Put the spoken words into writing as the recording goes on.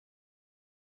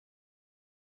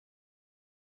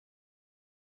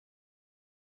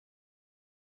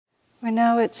We're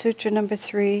now at Sutra number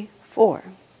 3-4.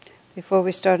 Before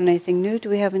we start on anything new,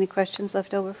 do we have any questions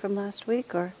left over from last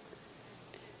week? Or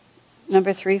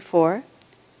number 3-4.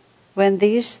 When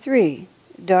these three,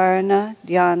 dharana,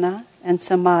 dhyana, and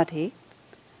samadhi,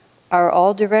 are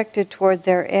all directed toward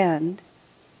their end,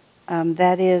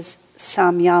 that is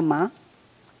samyama,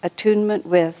 attunement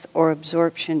with or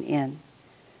absorption in.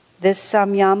 This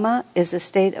samyama is a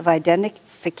state of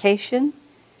identification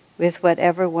with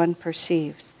whatever one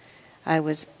perceives. I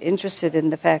was interested in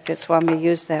the fact that Swami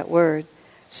used that word.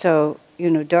 So,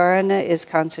 dharana is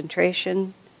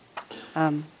concentration,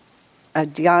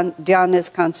 dhyana is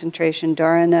concentration,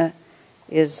 dharana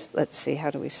is,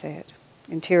 how do we say it?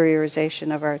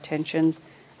 Interiorization of our attention,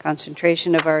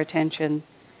 concentration of our attention,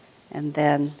 and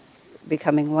then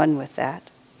becoming one with that.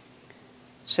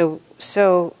 So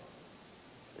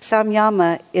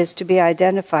samyama is to be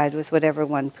identified with whatever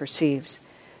one perceives.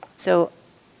 So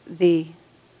the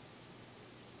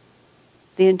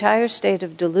entire state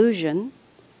of delusion,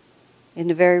 in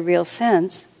a very real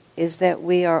sense, is that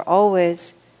we are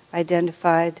always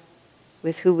identified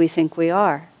with who we think we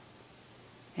are.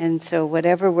 And so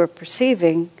whatever we're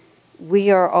perceiving, we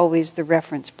are always the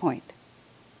reference point.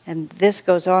 And this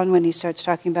goes on when he starts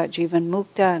talking about Jivan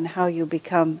Mukta and how you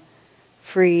become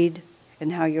freed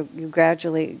and how you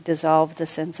gradually dissolve the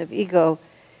sense of ego.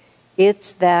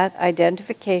 It's that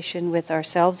identification with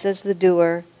ourselves as the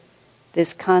doer,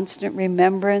 this constant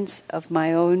remembrance of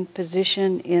my own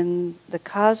position in the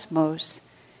cosmos,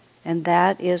 and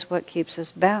that is what keeps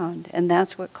us bound, and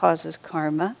that's what causes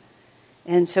karma.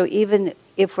 And so even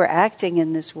if we're acting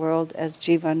in this world as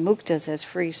Jivan Muktas, as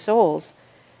free souls,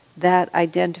 that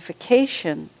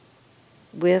identification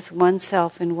with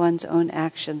oneself and one's own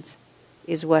actions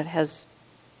is what has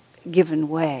given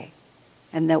way.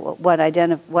 And that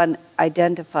one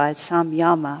identifies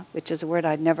samyama, which is a word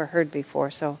I'd never heard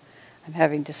before, so I'm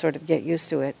having to sort of get used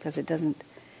to it because it doesn't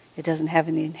have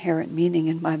any inherent meaning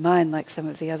in my mind like some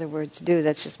of the other words do.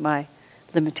 That's just my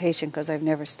limitation because I've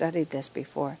never studied this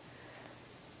before.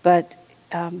 But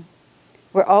our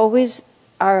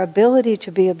ability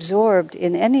to be absorbed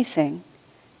in anything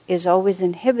is always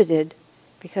inhibited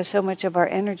because so much of our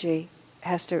energy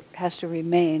has to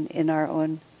remain in our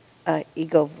own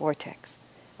ego vortex.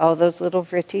 All those little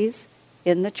vrittis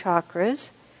in the chakras,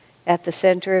 at the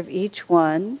center of each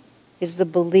one is the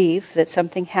belief that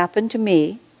something happened to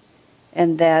me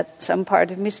and that some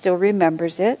part of me still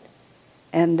remembers it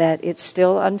and that it's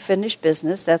still unfinished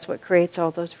business. That's what creates all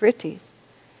those vrittis.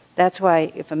 That's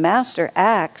why if a master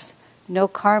acts, no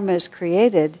karma is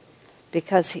created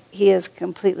because he is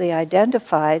completely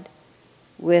identified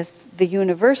with the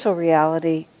universal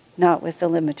reality, not with the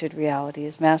limited reality.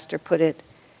 As Master put it,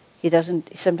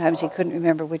 sometimes he couldn't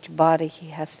remember which body he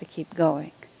has to keep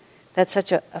going. That's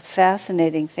such a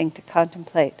fascinating thing to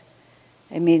contemplate.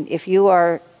 I mean, if you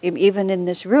are, even in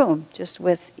this room, just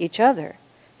with each other,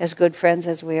 as good friends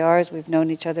as we are, as we've known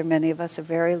each other, many of us, a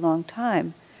very long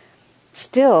time,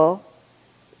 still,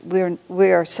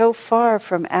 we are so far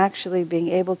from actually being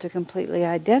able to completely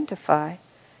identify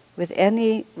with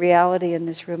any reality in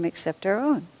this room except our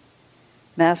own.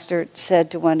 Master said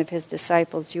to one of his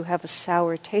disciples, "You have a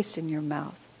sour taste in your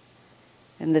mouth."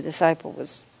 And the disciple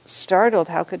was startled.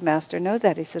 How could Master know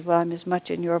that? He said, "Well, I'm as much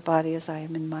in your body as I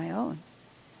am in my own."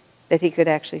 That he could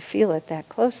actually feel it that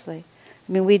closely.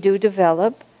 I mean, we do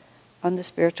develop on the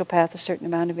spiritual path a certain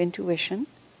amount of intuition.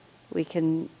 We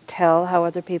can tell how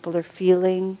other people are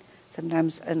feeling.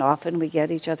 Sometimes and often we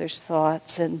get each other's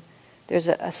thoughts, and there's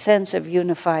a sense of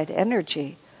unified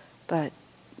energy, but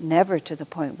never to the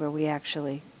point where we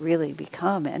actually really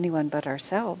become anyone but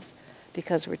ourselves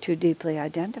because we're too deeply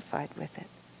identified with it.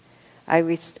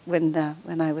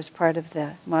 When I was part of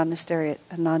the monastery at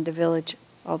Ananda Village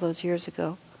all those years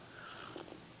ago,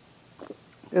 a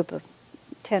group of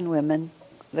 10 women,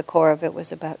 the core of it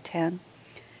was about 10,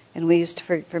 and we used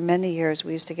to, for many years,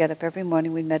 we used to get up every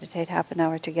morning, we'd meditate half an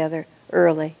hour together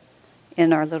early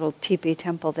in our little teepee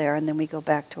temple there, and then we go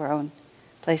back to our own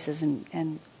places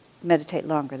and meditate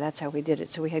longer. That's how we did it.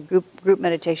 So we had group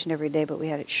meditation every day, but we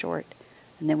had it short,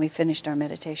 and then we finished our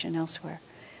meditation elsewhere.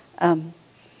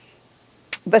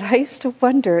 But I used to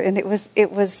wonder, and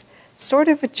it was sort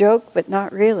of a joke, but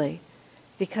not really,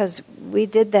 because we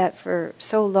did that for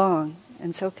so long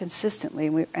and so consistently,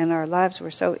 and our lives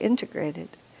were so integrated.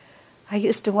 I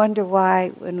used to wonder why,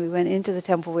 when we went into the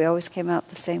temple, we always came out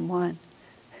the same one.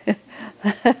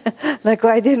 Like,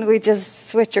 why didn't we just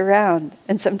switch around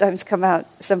and sometimes come out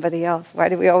somebody else? Why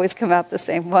did we always come out the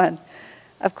same one?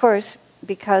 Of course,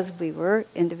 because we were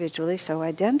individually so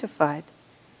identified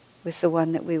with the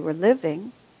one that we were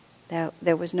living, that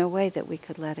there was no way that we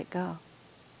could let it go.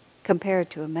 compared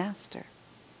to a master.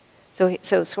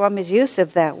 So Swami's use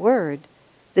of that word,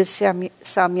 this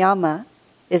samyama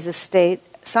is a state,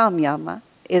 samyama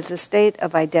is a state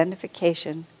of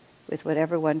identification with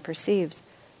whatever one perceives,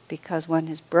 because one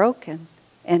has broken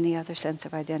any other sense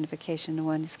of identification and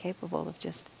one is capable of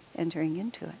just entering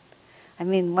into it. I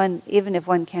mean, even if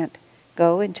one can't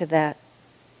go into that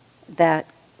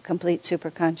complete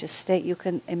superconscious state, you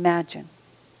can imagine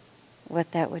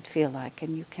what that would feel like,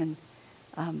 and you can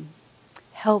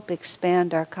help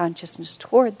expand our consciousness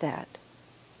toward that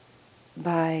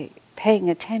by paying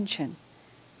attention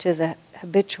to the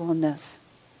habitualness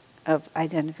of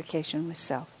identification with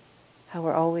self, how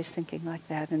we're always thinking like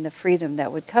that, and the freedom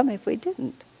that would come if we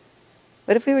didn't.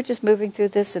 What if we were just moving through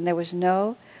this and there was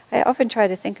no, I often try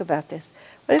to think about this,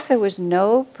 what if there was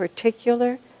no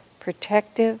particular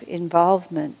protective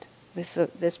involvement with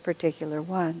this particular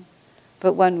one,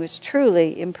 but one was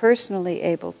truly, impersonally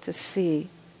able to see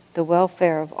the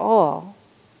welfare of all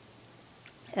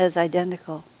as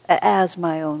identical, as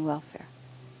my own welfare.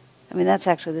 I mean, that's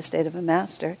actually the state of a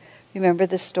master. Remember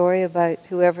the story about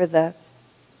whoever the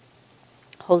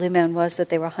holy man was that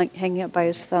they were hanging up by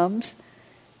his thumbs?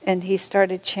 And he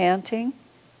started chanting,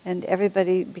 and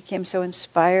everybody became so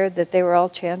inspired that they were all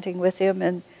chanting with him,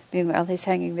 and meanwhile he's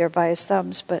hanging there by his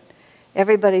thumbs. But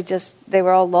everybody they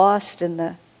were all lost in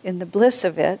the bliss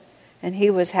of it, and he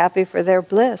was happy for their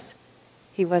bliss.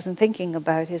 He wasn't thinking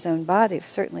about his own body.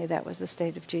 Certainly that was the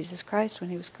state of Jesus Christ when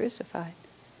he was crucified.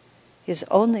 His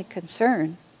only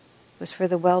concern was for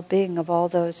the well-being of all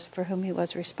those for whom he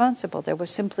was responsible. There was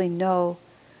simply no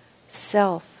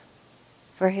self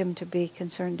for him to be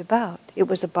concerned about. It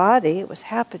was a body, it was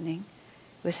happening.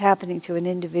 It was happening to an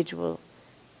individual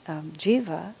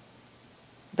jiva,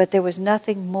 but there was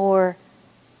nothing more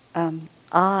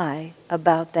I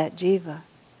about that jiva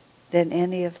than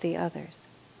any of the others.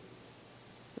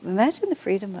 Imagine the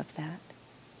freedom of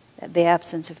that. The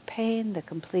absence of pain, the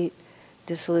complete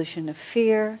dissolution of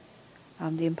fear,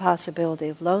 the impossibility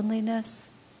of loneliness.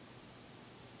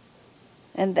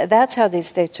 And that's how these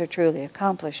states are truly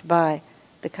accomplished, by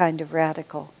the kind of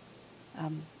radical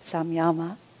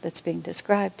samyama that's being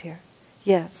described here.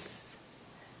 Yes?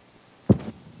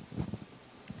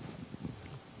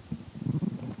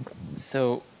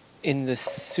 So, in the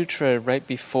sutra right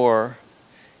before,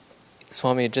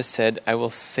 Swami had just said, I will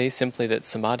say simply that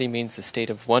samadhi means the state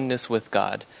of oneness with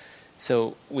God.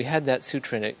 So we had that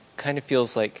sutra, and it kind of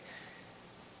feels like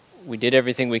we did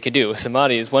everything we could do.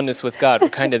 Samadhi is oneness with God. We're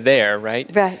kind of there, right?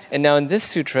 Right. And now in this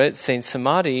sutra, it's saying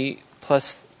samadhi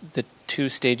plus the two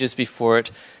stages before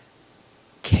it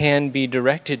can be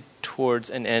directed towards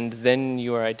an end, then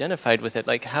you are identified with it.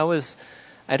 Like,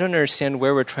 I don't understand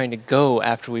where we're trying to go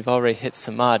after we've already hit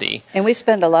samadhi. And we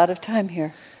spend a lot of time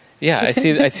here. Yeah, I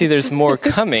see there's more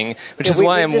coming, which is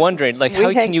why I'm wondering, like,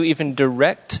 how can you even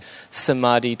direct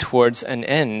samadhi towards an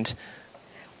end?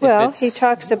 Well, he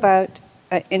talks about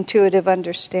intuitive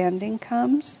understanding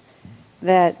comes,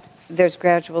 that there's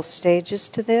gradual stages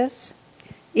to this.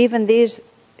 Even these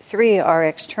three are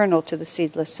external to the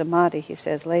seedless samadhi, he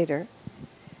says later.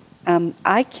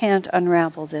 I can't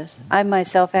unravel this. I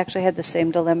myself actually had the same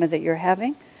dilemma that you're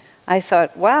having. I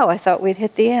thought we'd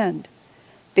hit the end.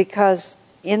 Because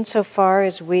insofar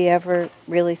as we ever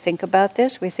really think about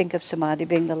this, we think of samadhi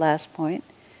being the last point.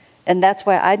 And that's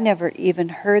why I'd never even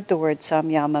heard the word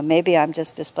samyama. Maybe I'm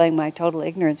just displaying my total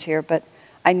ignorance here, but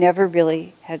I never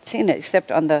really had seen it, except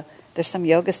there's some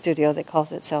yoga studio that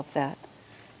calls itself that.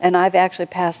 And I've actually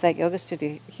passed that yoga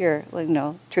studio here,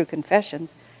 True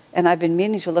Confessions, and I've been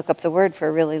meaning to look up the word for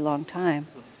a really long time.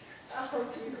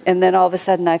 And then all of a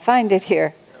sudden I find it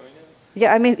here.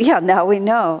 Now we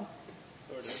know.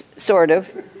 Sort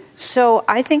of. So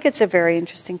I think it's a very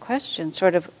interesting question.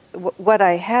 Sort of what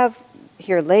I have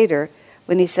here later,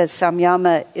 when he says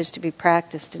samyama is to be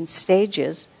practiced in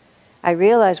stages, I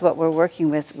realize what we're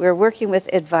working with. We're working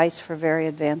with advice for very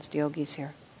advanced yogis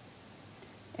here.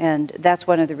 And that's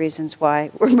one of the reasons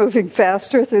why we're moving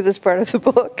faster through this part of the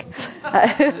book.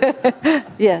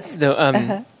 Yes.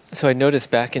 So I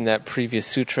noticed back in that previous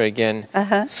sutra again,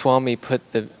 Swami put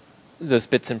those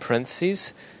bits in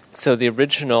parentheses. So the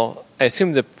original, I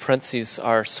assume the parentheses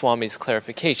are Swami's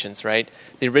clarifications, right?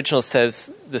 The original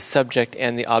says the subject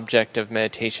and the object of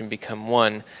meditation become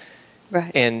one.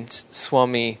 Right. And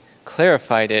Swami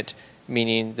clarified it,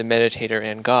 meaning the meditator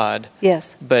and God.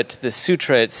 Yes. But the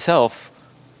sutra itself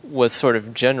was sort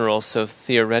of general, so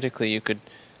theoretically you could...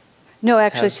 No,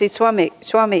 actually,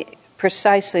 Swami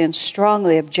precisely and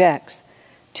strongly objects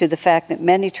to the fact that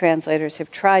many translators have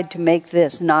tried to make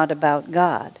this not about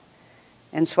God.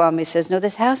 And Swami says, no,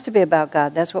 this has to be about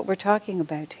God. That's what we're talking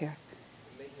about here.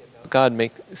 Making it God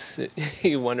makes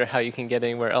you wonder how you can get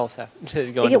anywhere else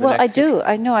to go into Well, the next I do.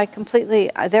 I know. I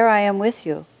completely. There I am with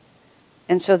you.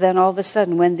 And so then all of a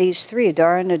sudden, when these three,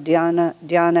 dharana,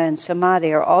 dhyana, and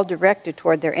samadhi, are all directed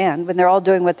toward their end, when they're all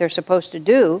doing what they're supposed to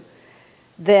do,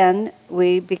 then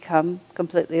we become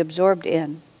completely absorbed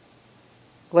in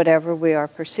whatever we are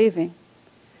perceiving.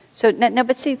 So no,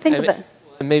 but see, think about it.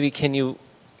 Maybe can you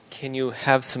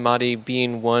have samadhi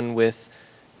being one with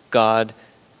God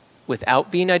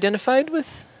without being identified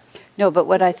with? No, but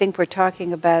what I think we're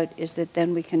talking about is that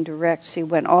then we can direct. See,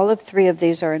 when all of three of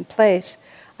these are in place,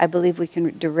 I believe we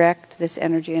can direct this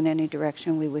energy in any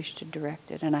direction we wish to direct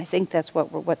it. And I think that's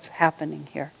what's happening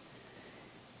here.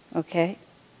 Okay?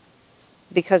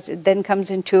 Because it then comes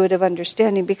intuitive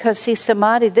understanding. Because, see,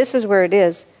 samadhi, this is where it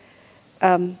is,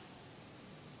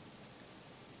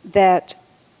 that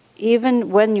even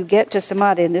when you get to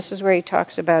samadhi, and this is where he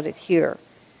talks about it here.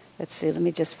 Let's see, let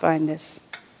me just find this.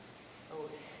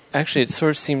 Actually, it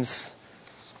sort of seems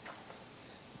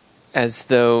as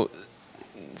though,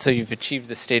 so you've achieved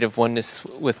the state of oneness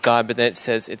with God, but then it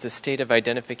says it's a state of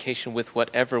identification with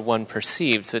whatever one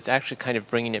perceived. So it's actually kind of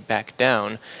bringing it back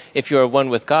down. If you are one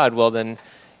with God, well, then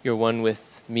you're one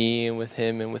with me and with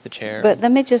him and with the chair. But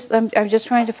let me just, I'm just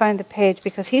trying to find the page,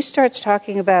 because he starts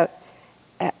talking about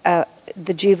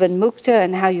the Jivan Mukta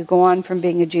and how you go on from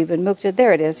being a Jivan Mukta.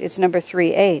 There it is. It's number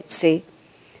 3.8, see?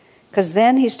 Because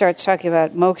then he starts talking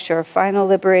about moksha, or final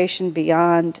liberation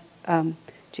beyond Jivan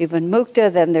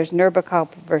Mukta. Then there's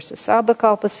Nirvikalpa versus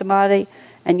Sabhakalpa Samadhi.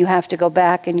 And you have to go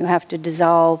back and you have to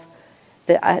dissolve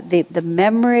the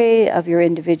memory of your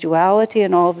individuality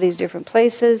in all of these different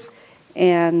places.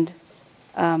 And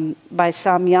by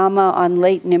samyama on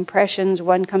latent impressions,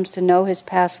 one comes to know his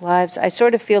past lives. I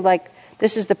sort of feel like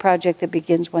this is the project that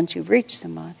begins once you've reached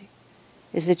samadhi,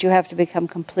 is that you have to become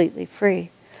completely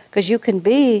free. Because you can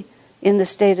be in the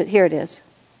state of, here it is.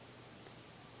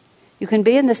 You can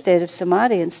be in the state of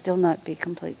samadhi and still not be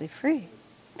completely free.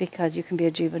 Because you can be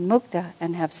a Jivan Mukta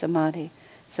and have samadhi.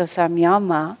 So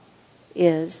samyama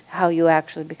is how you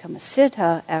actually become a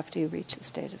siddha after you reach the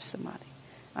state of samadhi.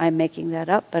 I'm making that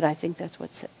up, but I think that's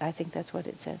what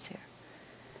it says here.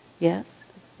 Yes?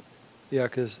 Yeah,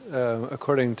 because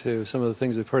according to some of the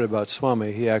things we've heard about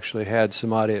Swami, he actually had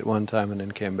samadhi at one time and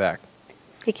then came back.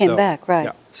 He came back, right.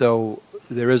 Yeah. So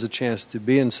there is a chance to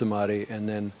be in samadhi, and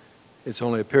then it's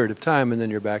only a period of time, and then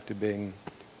you're back to being...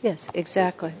 Yes,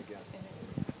 exactly.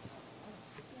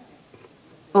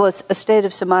 Well, it's a state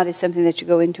of samadhi, something that you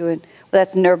go into, and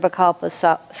that's Nirvikalpa,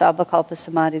 Sabhakalpa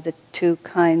Samadhi, the two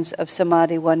kinds of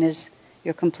samadhi. One is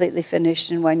you're completely finished,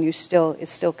 and one it's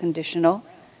still conditional.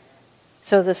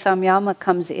 So the samyama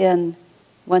comes in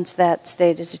once that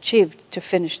state is achieved to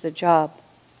finish the job.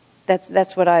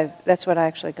 That's what I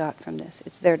actually got from this.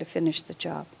 It's there to finish the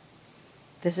job.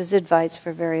 This is advice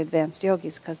for very advanced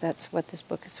yogis, because that's what this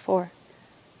book is for.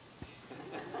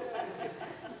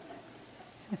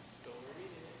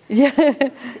 Yeah,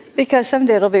 because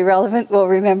someday it'll be relevant. We'll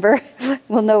remember.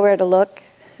 We'll know where to look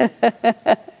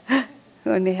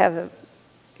when we have a.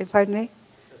 Pardon me?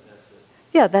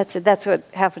 Yeah, that's it. That's what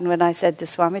happened when I said to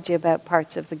Swamiji about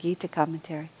parts of the Gita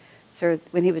commentary. So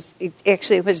when he was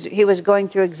going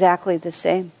through exactly the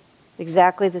same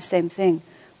thing.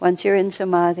 Once you're in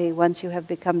samadhi, once you have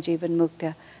become Jivan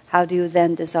Mukta, how do you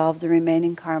then dissolve the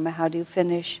remaining karma? How do you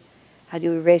finish? How do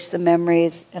you erase the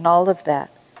memories and all of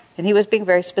that? And he was being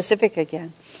very specific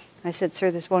again. I said, "Sir,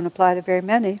 this won't apply to very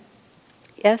many."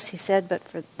 Yes, he said, but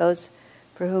for those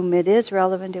for whom it is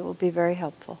relevant, it will be very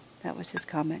helpful. That was his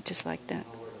comment, just like that.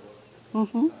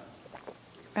 Mm-hmm.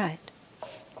 Right.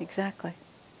 Exactly.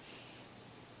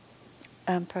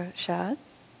 Prashad?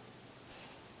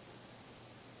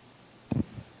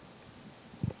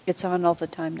 It's on all the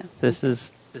time now. This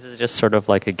is just sort of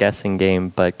like a guessing game,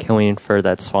 but can we infer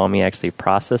that Swami actually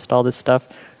processed all this stuff,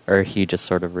 or he just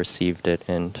sort of received it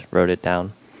and wrote it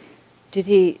down?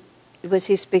 Was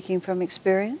he speaking from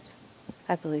experience?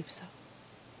 I believe so.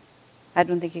 I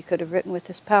don't think he could have written with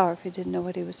this power if he didn't know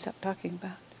what he was talking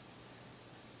about.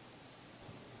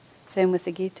 Same with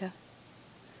the Gita.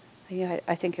 Yeah,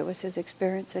 I think it was his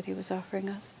experience that he was offering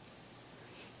us.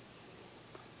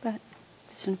 But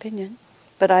it's an opinion.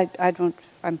 But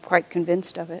I'm quite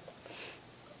convinced of it.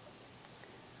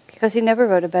 Because he never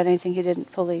wrote about anything he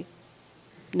didn't fully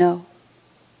know.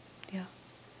 Yeah.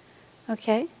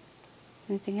 Okay.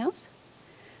 Anything else?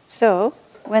 So,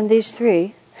 when these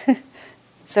three...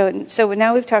 So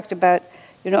now we've talked about,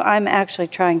 I'm actually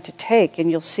trying to take, and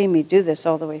you'll see me do this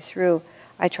all the way through,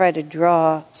 I try to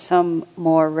draw some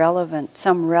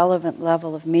relevant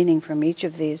level of meaning from each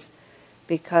of these,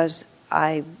 because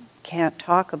I can't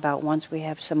talk about once we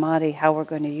have samadhi how we're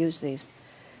going to use these.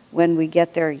 When we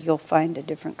get there, you'll find a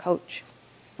different coach.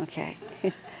 Okay?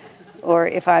 Or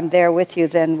if I'm there with you,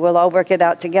 then we'll all work it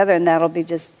out together, and that'll be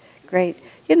just great.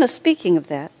 Speaking of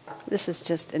that, this is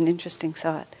just an interesting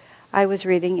thought. I was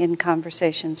reading in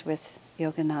Conversations with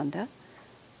Yogananda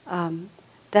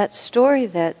that story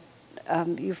that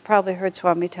you've probably heard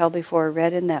Swami tell before,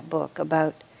 read in that book,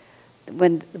 about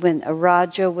when a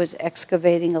Raja was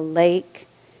excavating a lake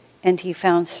and he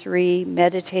found 3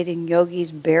 meditating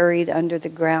yogis buried under the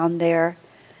ground there.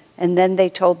 And then they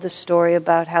told the story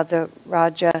about how the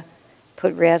Raja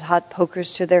put red hot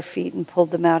pokers to their feet and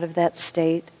pulled them out of that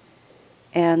state.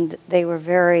 And they were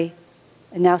very,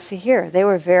 and now see here, they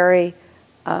were very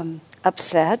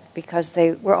upset because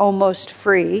they were almost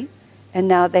free and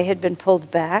now they had been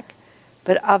pulled back.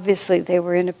 But obviously they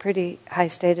were in a pretty high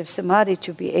state of samadhi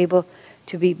to be able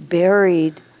to be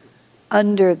buried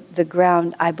under the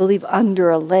ground, I believe under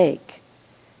a lake,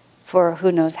 for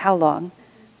who knows how long.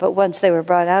 But once they were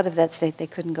brought out of that state, they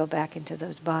couldn't go back into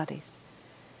those bodies.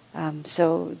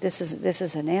 So this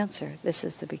is an answer. This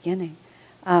is the beginning.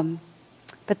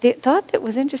 But the thought that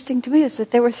was interesting to me is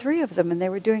that there were 3 of them and they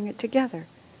were doing it together.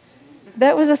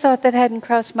 That was a thought that hadn't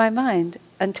crossed my mind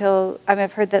until,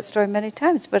 I've heard that story many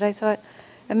times, but I thought,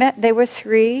 they were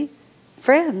 3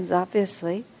 friends,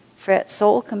 obviously,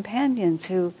 soul companions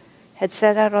who had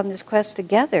set out on this quest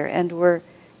together and were,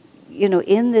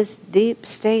 in this deep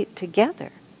state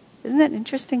together. Isn't that an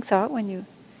interesting thought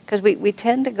because we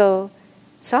tend to go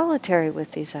solitary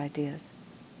with these ideas.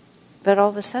 But all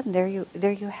of a sudden, there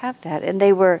you have that. And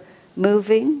they were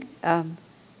moving,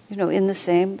 in the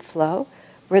same flow.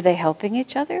 Were they helping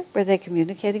each other? Were they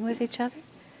communicating with each other?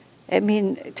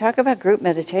 Talk about group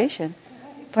meditation.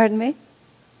 Pardon me?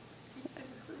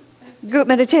 Group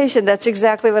meditation, that's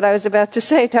exactly what I was about to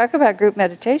say. Talk about group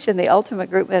meditation, the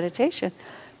ultimate group meditation.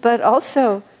 But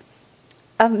also,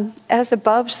 as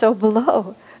above, so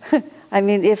below.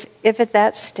 If at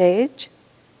that stage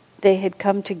they had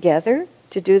come together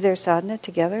to do their sadhana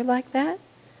together like that,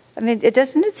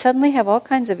 doesn't it suddenly have all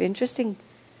kinds of interesting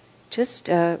just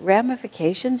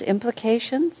ramifications,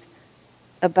 implications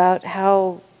about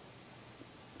how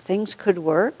things could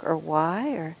work or why?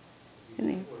 Or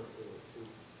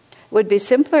would be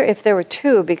simpler if there were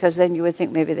 2, because then you would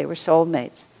think maybe they were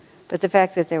soulmates. But the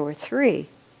fact that there were 3,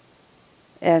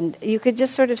 and you could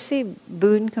just sort of see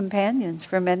boon companions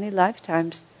for many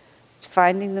lifetimes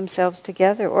finding themselves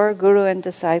together, or guru and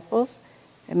disciples.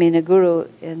 A guru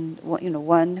in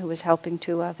one who was helping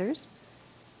 2 others.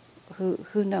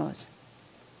 Who knows?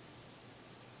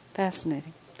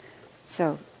 Fascinating.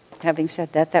 So, having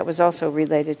said that, that was also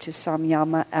related to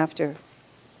samyama after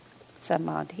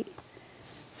samadhi.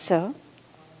 So,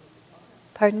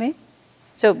 pardon me?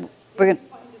 So we're going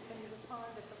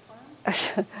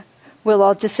to... We'll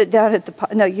all just sit down at the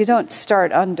pond. No, you don't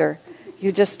start under.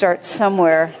 You just start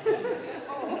somewhere.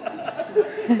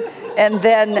 And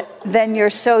then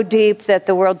you're so deep that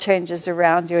the world changes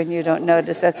around you and you don't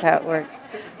notice. That's how it works.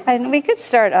 And we could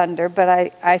start under, but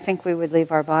I think we would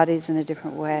leave our bodies in a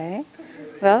different way.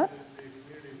 Well...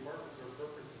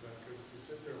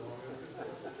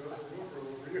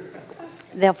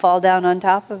 They'll fall down on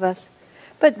top of us.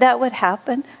 But that would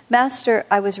happen. Master,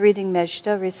 I was reading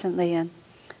Mejda recently, and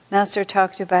Master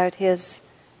talked about his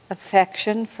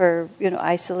affection for,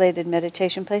 isolated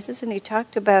meditation places, and he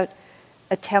talked about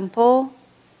a temple,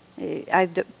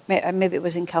 maybe it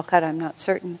was in Calcutta, I'm not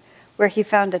certain, where he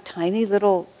found a tiny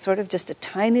little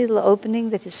opening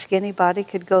that his skinny body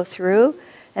could go through,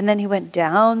 and then he went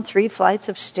down 3 flights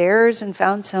of stairs and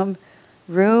found some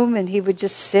room, and he would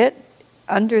just sit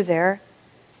under there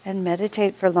and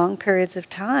meditate for long periods of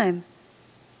time.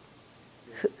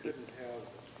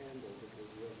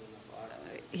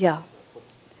 Yeah,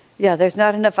 there's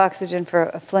not enough oxygen for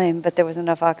a flame, but there was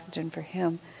enough oxygen for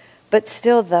him. But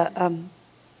still, the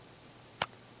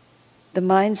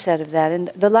mindset of that, and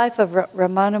the life of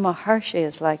Ramana Maharshi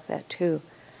is like that too,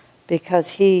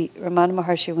 because Ramana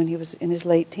Maharshi, when he was in his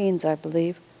late teens, I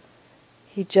believe,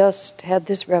 he just had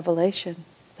this revelation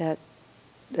that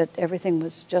everything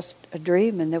was just a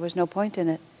dream and there was no point in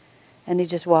it. And he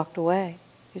just walked away.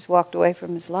 He's walked away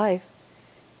from his life.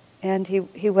 And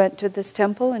he went to this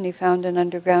temple and he found an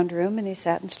underground room and he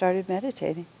sat and started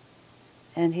meditating.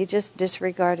 And he just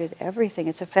disregarded everything.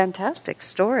 It's a fantastic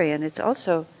story, and it's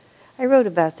also, I wrote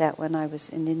about that when I was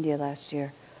in India last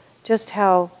year. Just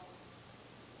how,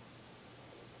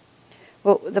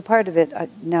 well, the part of it,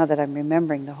 now that I'm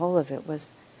remembering the whole of it,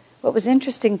 was, what was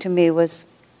interesting to me was,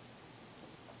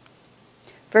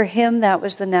 for him, that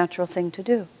was the natural thing to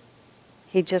do.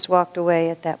 he just walked away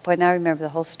at that point. Now I remember the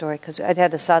whole story because I'd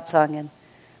had a satsang in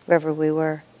wherever we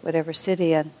were, whatever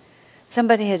city, and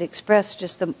somebody had expressed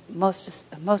just the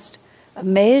most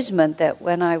amazement that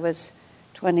when I was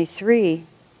 23,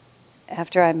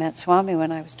 after I met Swami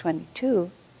when I was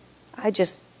 22, I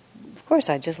just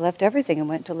left everything and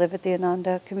went to live at the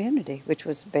Ananda community, which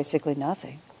was basically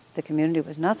nothing. The community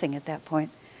was nothing at that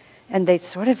point. And they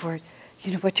sort of were,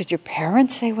 what did your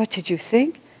parents say? What did you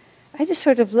think? I just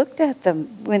sort of looked at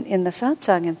them in the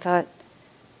satsang and thought,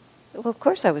 well, of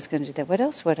course I was going to do that. What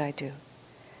else would I do?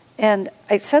 And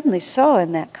I suddenly saw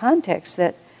in that context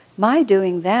that my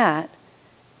doing that,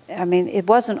 it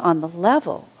wasn't on the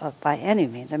level of, by any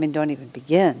means, don't even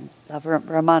begin, of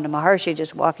Ramana Maharshi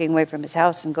just walking away from his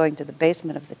house and going to the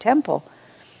basement of the temple.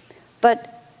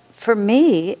 But for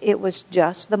me, it was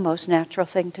just the most natural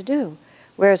thing to do.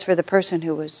 Whereas for the person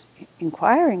who was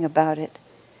inquiring about it,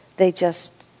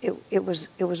 it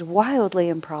was wildly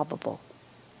improbable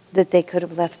that they could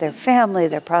have left their family,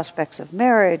 their prospects of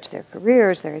marriage, their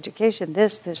careers, their education,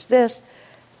 this.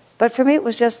 But for me, it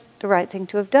was just the right thing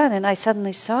to have done. And I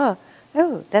suddenly saw,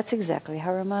 that's exactly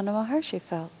how Ramana Maharshi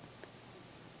felt.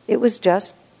 It was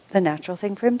just the natural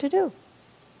thing for him to do.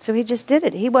 So he just did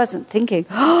it. He wasn't thinking,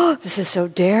 this is so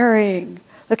daring.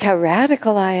 Look how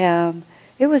radical I am.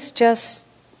 It was just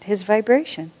his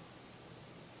vibration.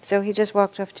 So he just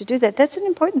walked off to do that. That's an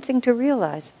important thing to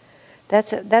realize.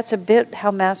 That's a bit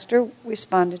how Master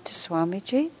responded to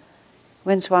Swamiji.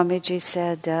 When Swamiji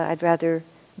said, I'd rather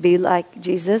be like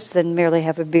Jesus than merely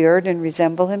have a beard and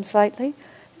resemble him slightly,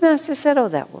 the Master said,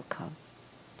 that will come.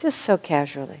 Just so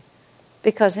casually.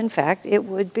 Because in fact, it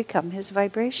would become his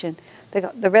vibration.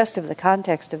 The rest of the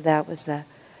context of that was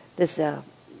this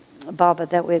Baba,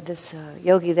 this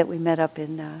yogi that we met up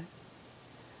in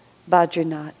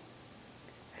Badrinath,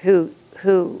 who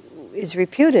is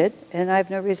reputed, and I have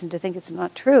no reason to think it's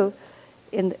not true,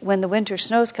 when the winter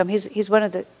snows come, he's one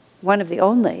of the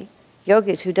only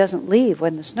yogis who doesn't leave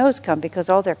when the snows come, because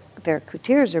all their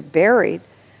kutirs are buried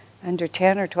under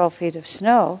 10 or 12 feet of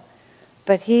snow.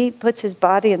 But he puts his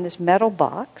body in this metal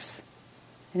box,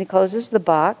 and he closes the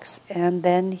box, and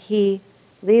then he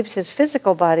leaves his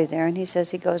physical body there, and he says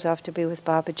he goes off to be with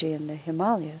Babaji in the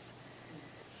Himalayas.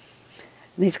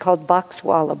 And he's called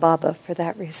Boxwala Baba for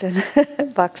that reason.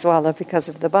 Boxwala because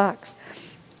of the box.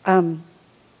 And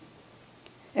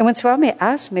when Swami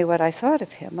asked me what I thought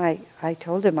of him, I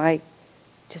told him I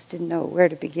just didn't know where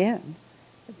to begin.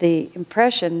 The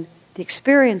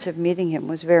experience of meeting him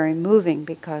was very moving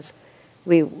because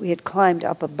we had climbed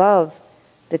up above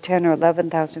the 10 or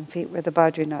 11,000 feet where the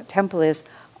Badrinath temple is,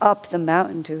 up the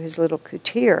mountain to his little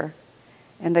kutir.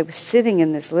 And I was sitting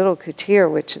in this little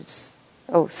kutir, which is,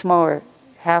 smaller,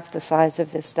 half the size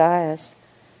of this dais,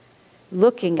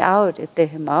 looking out at the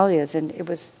Himalayas, and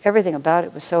everything about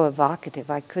it was so evocative.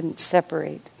 I couldn't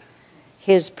separate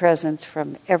his presence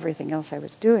from everything else I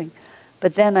was doing.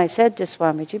 But then I said to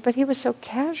Swamiji, but he was so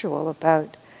casual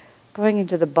about going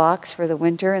into the box for the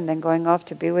winter and then going off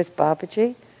to be with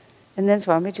Babaji. And then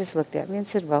Swami just looked at me and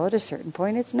said, well, at a certain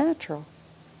point it's natural.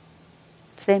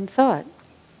 Same thought.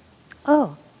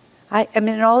 All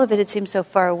of it seemed so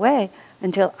far away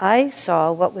until I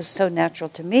saw what was so natural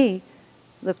to me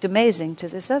looked amazing to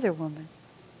this other woman.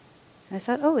 And I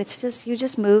thought, it's just, you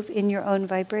just move in your own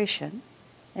vibration.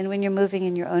 And when you're moving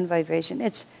in your own vibration,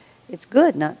 it's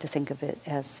good not to think of it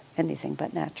as anything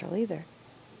but natural either.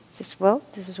 It's just,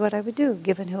 this is what I would do.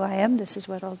 Given who I am, this is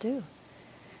what I'll do.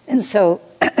 And so,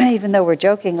 even though we're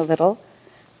joking a little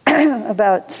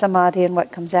about samadhi and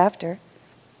what comes after,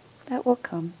 that will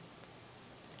come.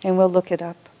 And we'll look it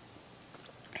up.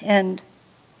 And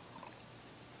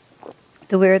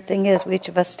the weird thing is, each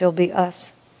of us still be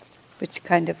us, which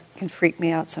kind of can freak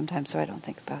me out sometimes, so I don't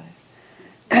think about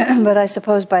it. But I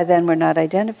suppose by then we're not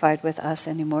identified with us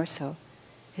anymore, so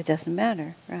it doesn't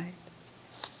matter, right?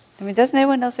 Doesn't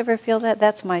anyone else ever feel that?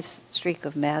 That's my streak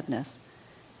of madness.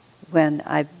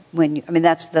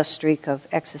 That's the streak of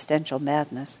existential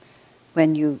madness.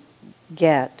 When you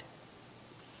get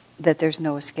that there's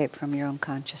no escape from your own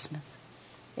consciousness,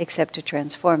 except to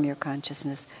transform your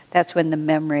consciousness. That's when the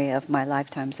memory of my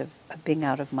lifetimes of being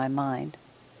out of my mind,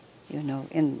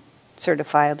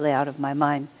 certifiably out of my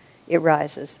mind, it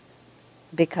rises.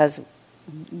 Because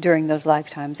during those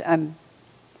lifetimes, I'm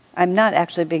not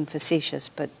actually being facetious,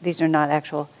 but these are not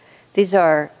actual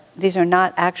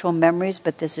memories,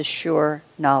 but this is sure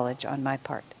knowledge on my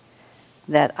part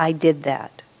that I did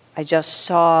that. I just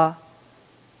saw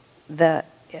the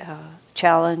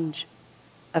challenge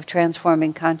of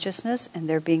transforming consciousness and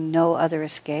there being no other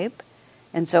escape.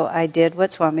 And so I did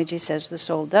what Swamiji says the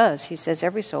soul does. He says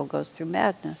every soul goes through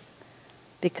madness.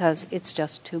 because it's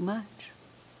just too much.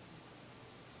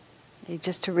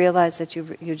 Just to realize that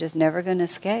you're just never going to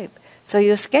escape. So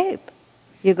you escape.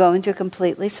 You go into a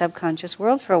completely subconscious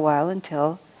world for a while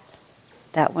until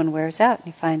that one wears out and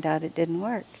you find out it didn't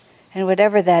work. And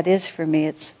whatever that is for me,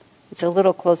 it's a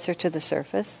little closer to the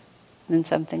surface than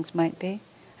some things might be.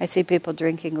 I see people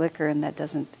drinking liquor and that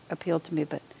doesn't appeal to me,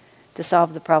 but to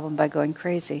solve the problem by going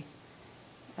crazy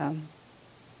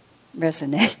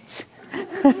resonates.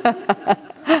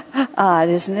 Odd,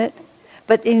 isn't it?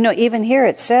 But even here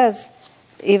it says,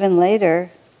 even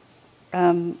later,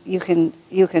 you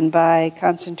can by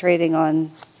concentrating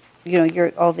on,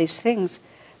 all these things,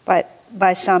 but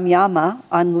by samyama,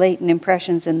 on latent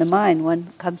impressions in the mind,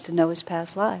 one comes to know his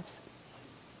past lives.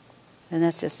 And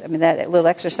that's just, that little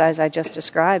exercise I just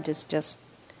described is just,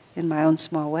 in my own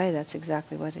small way, that's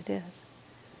exactly what it is.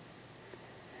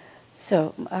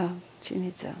 So, she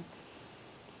needs a...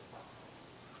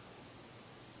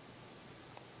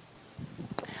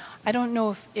 I don't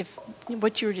know if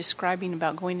what you were describing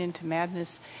about going into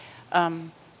madness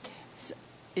is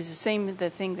the same the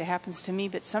thing that happens to me,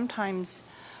 but sometimes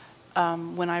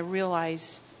when I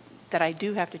realize that I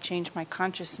do have to change my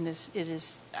consciousness,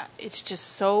 it's just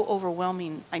so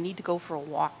overwhelming. I need to go for a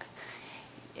walk.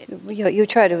 You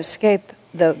try to escape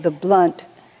the blunt.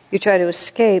 You try to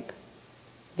escape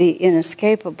the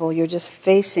inescapable. You're just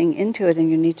facing into it,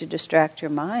 and you need to distract your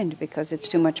mind because it's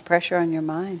too much pressure on your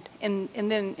mind. And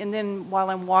then while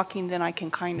I'm walking, then I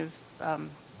can kind of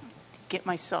get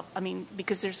myself.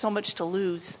 Because there's so much to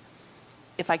lose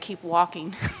if I keep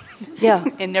walking. Yeah.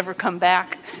 And never come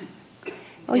back.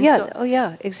 Oh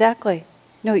yeah, exactly.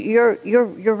 No,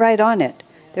 you're right on it.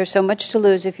 There's so much to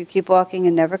lose if you keep walking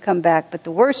and never come back. But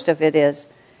the worst of it is,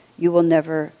 you will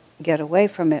never get away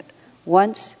from it.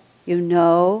 Once you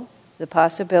know the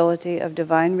possibility of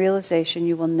divine realization,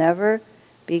 you will never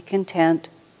be content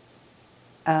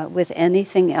with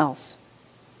anything else.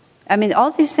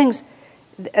 All these things.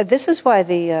 This is why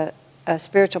the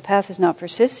spiritual path is not for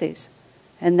sissies,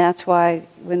 and that's why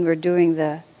when we're doing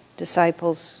the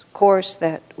disciples course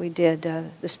that we did,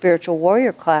 the spiritual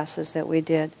warrior classes that we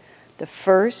did, the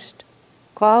first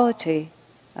quality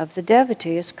of the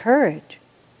devotee is courage.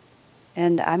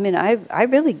 And I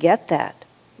really get that.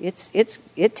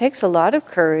 It takes a lot of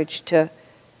courage to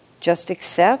just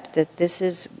accept that this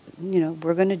is,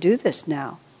 we're going to do this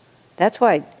now. That's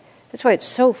why it's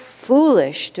so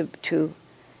foolish to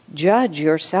judge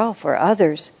yourself or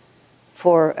others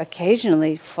for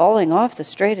occasionally falling off the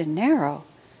straight and narrow.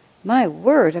 My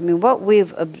word, what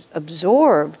we've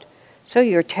absorbed. So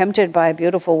you're tempted by a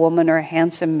beautiful woman or a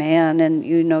handsome man, and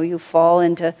you fall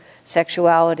into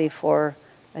sexuality for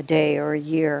a day or a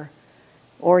year.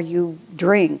 Or you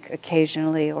drink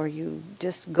occasionally, or you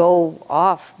just go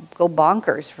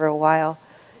bonkers for a while.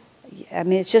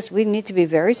 It's just, we need to be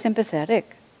very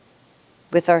sympathetic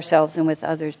with ourselves and with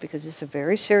others, because it's a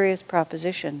very serious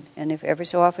proposition. And if every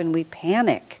so often we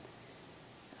panic,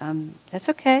 that's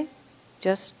okay.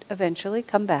 Just eventually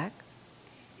come back,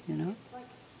 It's like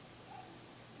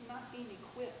not being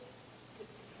equipped to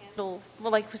handle.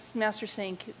 Well, like Master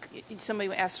saying,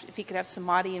 somebody asked if he could have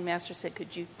samadhi, and Master said,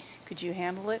 "Could you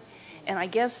handle it?" And I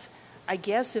guess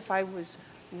if I was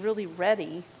really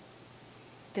ready,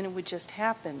 then it would just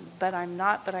happen. But I'm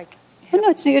not. But I. No,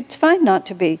 it's fine not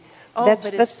to be. Oh,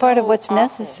 that's part of what's awful.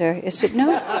 necessary. Is it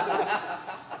no?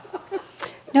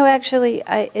 No, actually,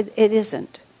 it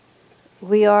isn't.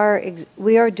 We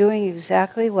are doing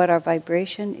exactly what our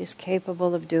vibration is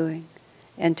capable of doing,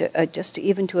 and to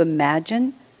even to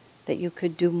imagine that you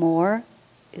could do more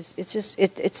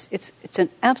it's an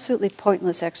absolutely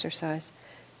pointless exercise.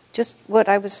 Just what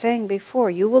I was saying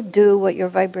before, you will do what your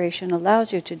vibration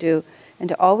allows you to do, and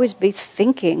to always be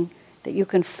thinking that you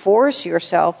can force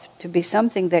yourself to be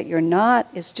something that you're not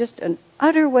is just an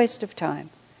utter waste of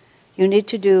time. You need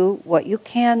to do what you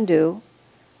can do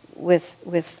with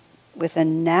a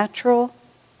natural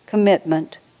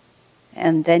commitment,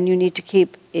 and then you need to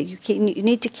keep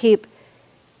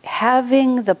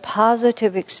having the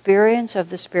positive experience of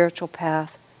the spiritual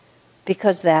path,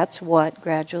 because that's what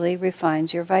gradually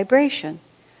refines your vibration.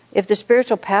 If the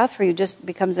spiritual path for you just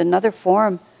becomes another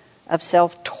form of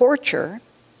self-torture,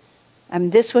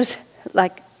 this was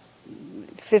like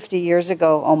 50 years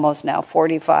ago, almost now,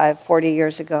 40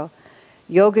 years ago,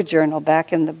 Yoga Journal,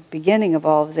 back in the beginning of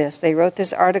all of this, they wrote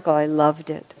this article. I loved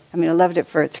it. I loved it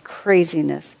for its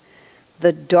craziness.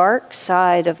 The Dark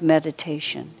Side of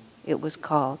Meditation, it was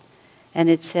called. And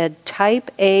it said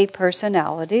type A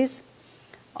personalities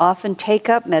often take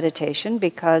up meditation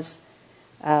because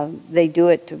they do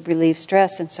it to relieve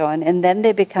stress and so on. And then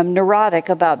they become neurotic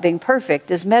about being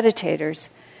perfect as meditators.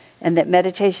 and that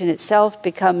meditation itself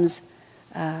becomes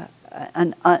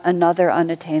another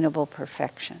unattainable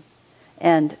perfection.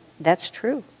 And that's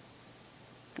true.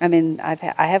 I mean, I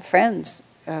have friends,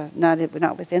 not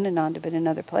within Ananda, but in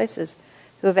other places,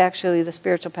 who have actually, the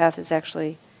spiritual path is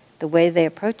actually, the way they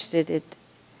approached it,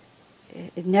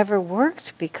 it never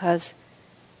worked because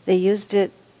they used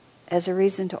it as a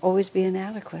reason to always be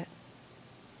inadequate.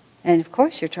 And of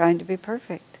course you're trying to be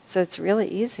perfect, so it's really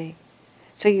easy.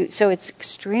 So it's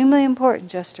extremely important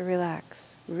just to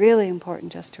relax, really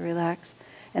important just to relax,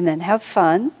 and then have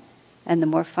fun, and the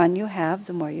more fun you have,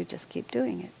 the more you just keep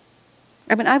doing it.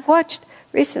 I mean, I've watched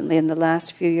recently in the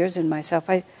last few years in myself,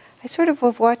 I sort of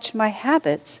have watched my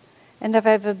habits, and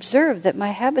I've observed that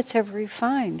my habits have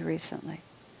refined recently.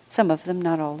 Some of them,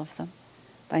 not all of them,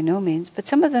 by no means, but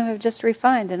some of them have just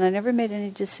refined, and I never made any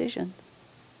decisions.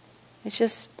 It's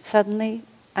just suddenly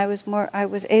I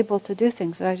was able to do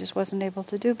things that I just wasn't able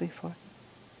to do before.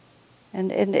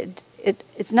 And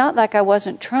it's not like I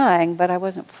wasn't trying, but I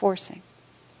wasn't forcing.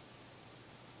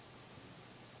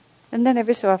 And then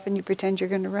every so often you pretend you're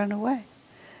going to run away.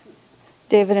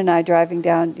 David and I driving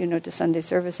down, to Sunday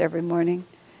service every morning.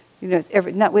 We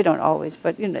don't always,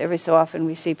 but every so often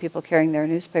we see people carrying their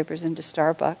newspapers into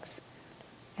Starbucks.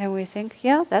 And we think,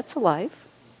 yeah, that's a life.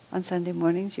 On Sunday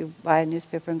mornings you buy a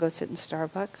newspaper and go sit in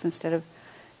Starbucks instead of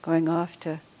going off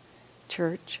to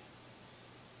church.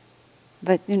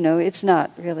 But, it's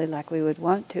not really like we would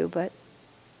want to, but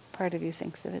part of you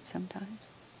thinks of it sometimes.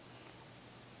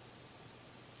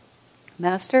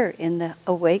 Master, in the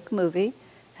Awake movie,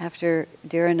 after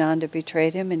Dear Ananda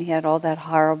betrayed him and he had all that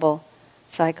horrible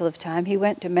cycle of time, he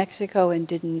went to Mexico and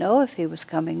didn't know if he was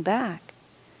coming back.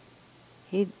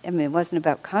 It wasn't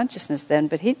about consciousness then,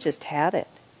 but he just had it.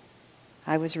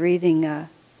 I was reading, I've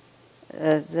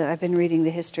been reading the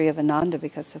history of Ananda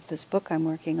because of this book I'm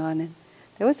working on, and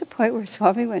there was a point where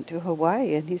Swami went to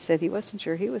Hawaii and he said he wasn't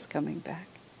sure he was coming back.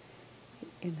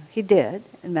 He did,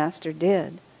 and Master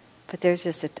did. But there's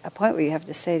just a point where you have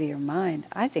to say to your mind,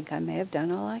 I think I may have done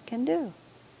all I can do.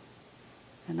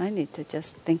 And I need to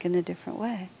just think in a different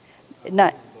way.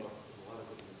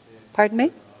 Pardon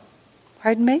me?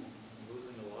 Pardon me?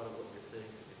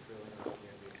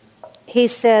 He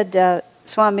said,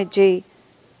 Swamiji,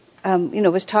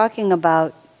 was talking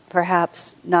about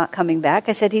perhaps not coming back.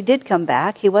 I said he did come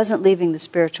back. He wasn't leaving the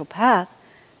spiritual path.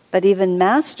 But even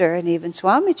Master and even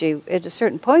Swamiji at a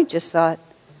certain point just thought,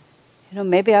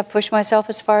 maybe I've pushed myself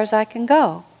as far as I can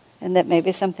go, and that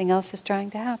maybe something else is trying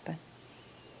to happen.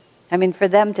 For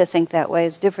them to think that way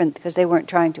is different because they weren't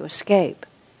trying to escape.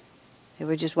 They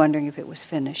were just wondering if it was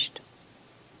finished.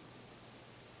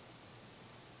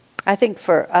 I think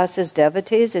for us as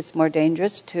devotees, it's more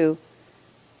dangerous to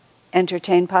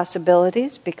entertain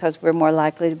possibilities because we're more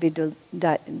likely to be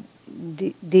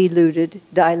diluted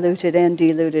and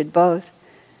deluded both,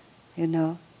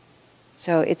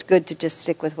 So it's good to just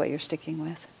stick with what you're sticking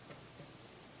with.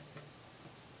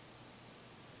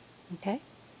 Okay?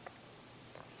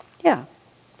 Yeah.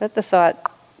 But the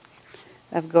thought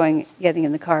of getting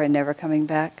in the car and never coming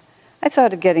back. I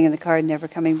thought of getting in the car and never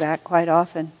coming back quite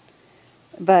often.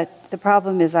 But the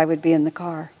problem is I would be in the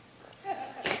car.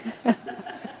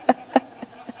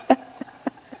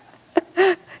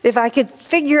 If I could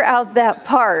figure out that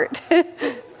part,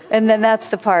 and then that's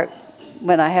the part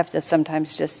when I have to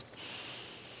sometimes just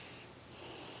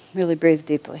really breathe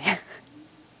deeply.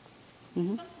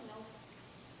 Mm-hmm.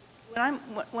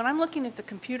 When I'm looking at the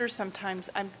computer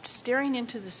sometimes, I'm staring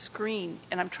into the screen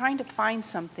and I'm trying to find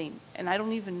something and I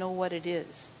don't even know what it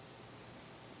is.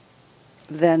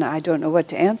 Then I don't know what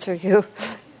to answer you.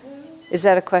 Is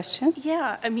that a question?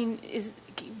 Yeah,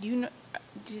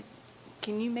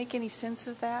 can you make any sense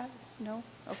of that? No?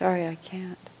 Okay. Sorry, I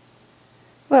can't.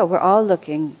 Well, we're all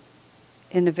looking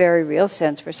in a very real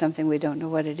sense for something we don't know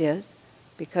what it is,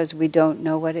 because we don't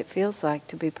know what it feels like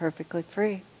to be perfectly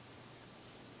free.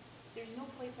 There's no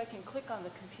place I can click on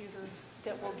the computer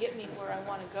that will get me where I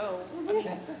want to go.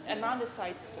 Ananda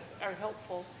sites are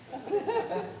helpful.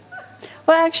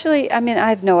 Well, actually, I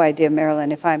have no idea,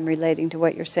 Marilyn, if I'm relating to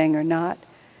what you're saying or not.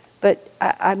 But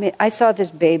I saw this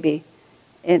baby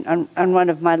on one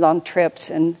of my long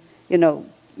trips, and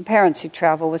parents who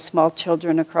travel with small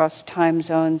children across time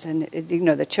zones, and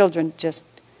the children just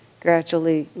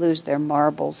gradually lose their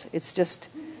marbles. It's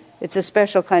a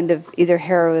special kind of either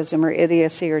heroism or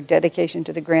idiocy or dedication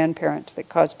to the grandparents that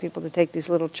cause people to take these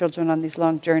little children on these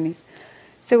long journeys.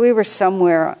 So we were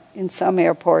somewhere in some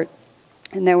airport,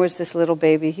 and there was this little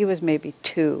baby. He was maybe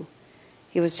 2.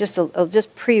 He was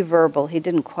just pre-verbal. He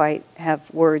didn't quite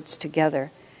have words together.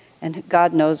 And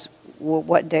God knows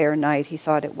what day or night he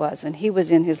thought it was. And he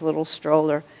was in his little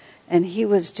stroller, And he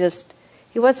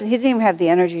didn't even have the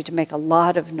energy to make a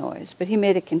lot of noise, but he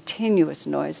made a continuous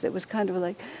noise that was kind of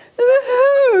like,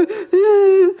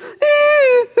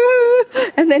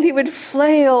 and then he would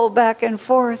flail back and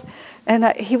forth.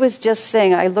 And he was just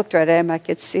saying, I looked right at him, I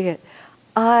could see it.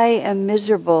 I am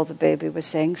miserable, the baby was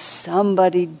saying.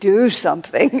 Somebody do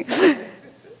something.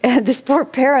 And these poor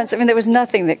parents, there was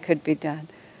nothing that could be done.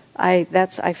 I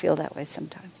feel that way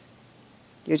sometimes.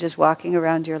 You're just walking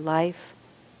around your life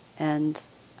and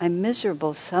I'm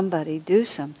miserable, somebody do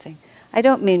something. I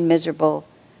don't mean miserable,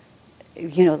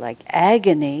 like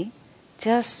agony,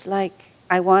 just like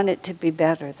I want it to be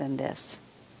better than this.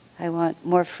 I want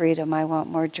more freedom, I want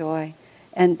more joy.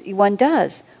 And one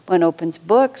does. One opens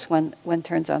books, one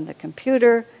turns on the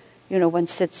computer, one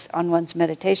sits on one's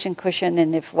meditation cushion,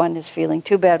 and if one is feeling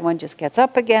too bad, one just gets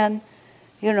up again.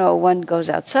 One goes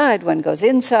outside, one goes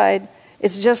inside.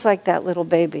 It's just like that little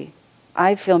baby.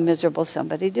 I feel miserable,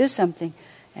 somebody do something.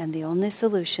 And the only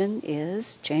solution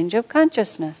is change of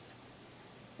consciousness.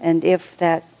 And if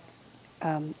that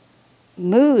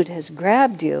mood has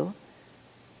grabbed you,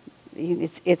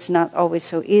 it's not always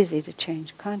so easy to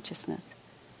change consciousness.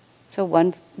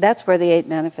 So that's where the 8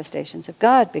 manifestations of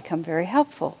God become very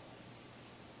helpful.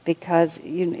 Because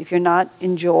if you're not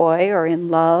in joy or in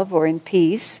love or in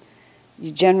peace,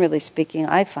 generally speaking,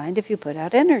 I find if you put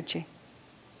out energy.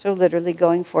 So literally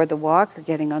going for the walk or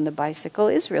getting on the bicycle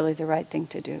is really the right thing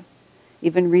to do.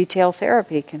 Even retail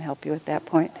therapy can help you at that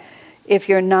point. If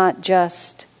you're not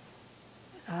just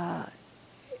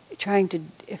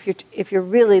if you're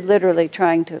really literally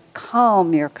trying to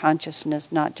calm your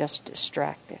consciousness, not just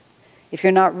distract it. If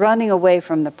you're not running away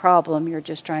from the problem, you're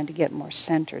just trying to get more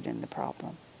centered in the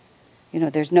problem.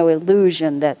 There's no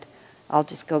illusion that I'll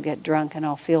just go get drunk and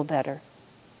I'll feel better.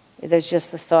 There's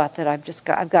just the thought that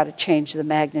I've got to change the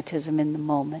magnetism in the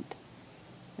moment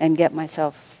and get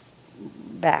myself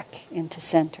back into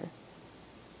center,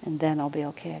 and then I'll be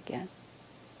okay again.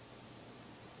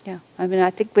 Yeah, I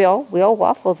think we all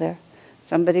waffle there.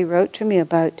 Somebody wrote to me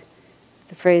about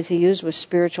the phrase he used was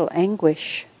spiritual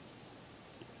anguish.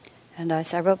 And I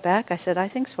wrote back, I said, I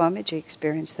think Swamiji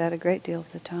experienced that a great deal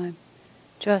of the time.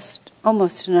 Just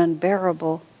almost an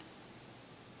unbearable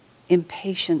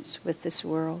impatience with this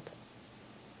world.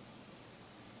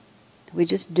 We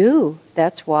just do.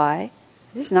 That's why.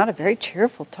 This is not a very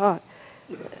cheerful talk.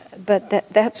 But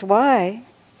that's why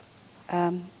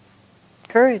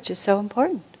courage is so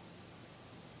important.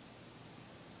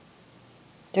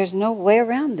 There's no way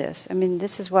around this.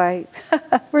 This is why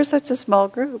we're such a small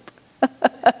group.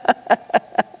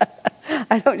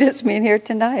 I don't just mean here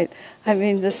tonight. I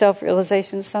mean the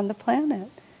self-realizations on the planet.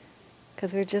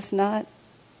 Because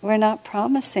we're not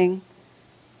promising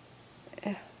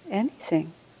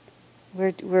anything.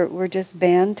 We're just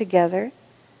band together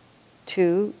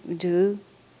to do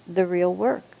the real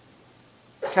work.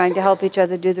 Trying to help each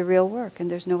other do the real work, and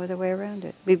there's no other way around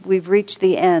it. We've reached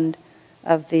the end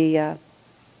of the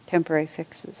temporary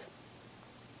fixes.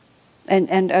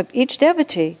 And each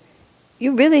devotee,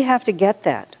 you really have to get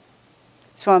that.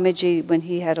 Swamiji, when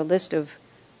he had a list of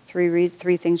three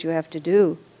things you have to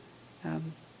do,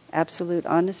 absolute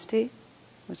honesty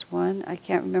was one. I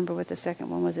can't remember what the second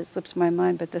one was. It slips my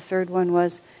mind. But the third one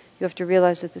was you have to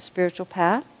realize that the spiritual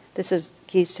path, this is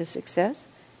keys to success,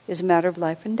 is a matter of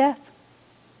life and death.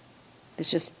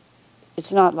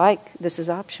 It's not like this is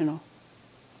optional.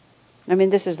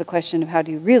 This is the question of how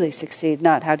do you really succeed,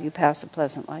 not how do you pass a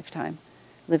pleasant lifetime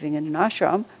living in an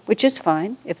ashram, which is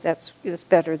fine if it's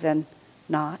better than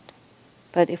not.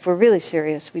 But if we're really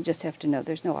serious, we just have to know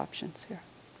there's no options here.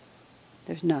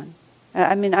 There's none.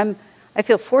 I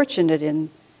feel fortunate in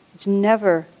it's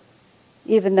never,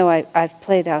 even though I've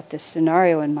played out this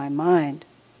scenario in my mind,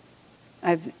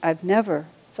 I've never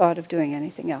thought of doing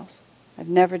anything else. I've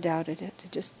never doubted it.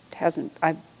 It just hasn't.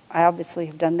 I obviously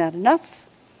have done that enough.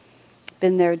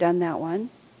 Been there, done that one,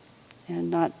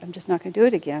 and I'm just not going to do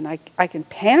it again. I can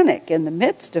panic in the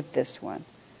midst of this one,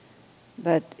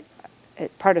 but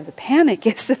part of the panic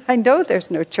is that I know there's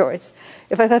no choice.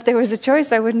 If I thought there was a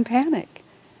choice, I wouldn't panic.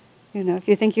 If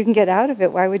you think you can get out of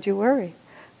it, why would you worry?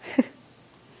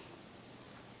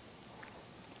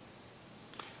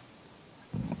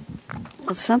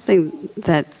 Well, something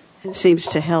that seems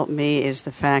to help me is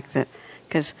the fact that,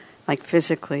 because like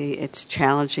physically it's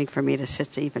challenging for me to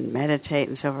sit to even meditate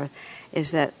and so forth,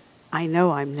 is that I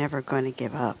know I'm never going to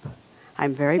give up.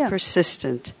 I'm very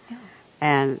persistent,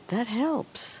 and that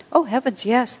helps. Oh, heavens,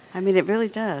 yes. It really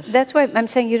does. That's why I'm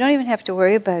saying you don't even have to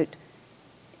worry about,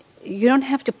 you don't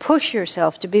have to push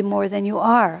yourself to be more than you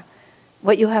are.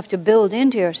 What you have to build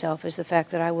into yourself is the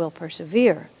fact that I will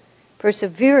persevere.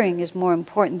 Persevering is more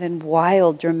important than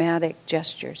wild, dramatic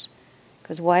gestures.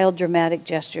 Because wild, dramatic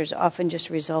gestures often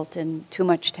just result in too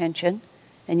much tension,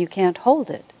 and you can't hold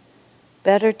it.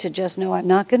 Better to just know I'm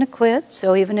not going to quit,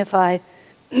 so even if I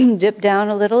dip down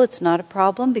a little, it's not a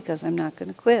problem because I'm not going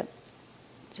to quit.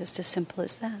 Just as simple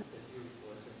as that.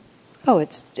 Oh,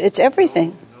 it's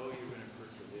everything.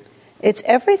 It's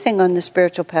everything on the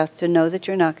spiritual path to know that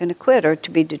you're not going to quit, or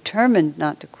to be determined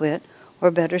not to quit, or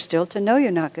better still, to know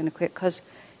you're not going to quit, because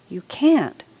you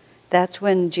can't. That's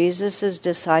when Jesus'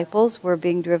 disciples were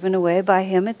being driven away by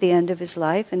him at the end of his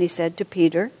life, and he said to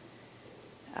Peter,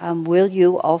 will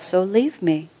you also leave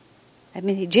me? I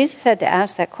mean, Jesus had to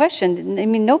ask that question. I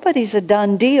mean, nobody's a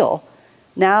done deal.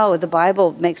 Now the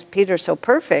Bible makes Peter so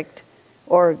perfect,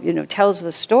 or, tells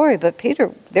the story, but Peter,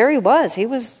 there he was. He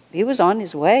was on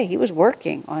his way. He was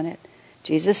working on it.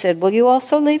 Jesus said, will you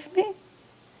also leave me?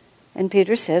 And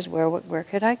Peter says, where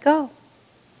could I go?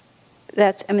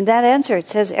 That answer, it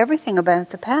says everything about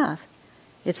the path.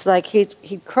 It's like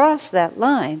he crossed that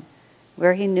line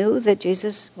where he knew that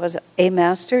Jesus was a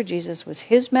master, Jesus was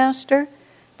his master,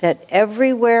 that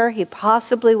everywhere he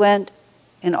possibly went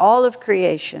in all of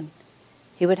creation,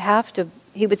 he would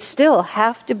still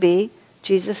have to be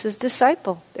Jesus'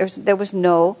 disciple. There was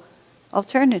no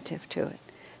alternative to it.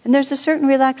 And there's a certain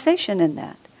relaxation in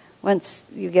that. Once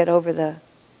you get over the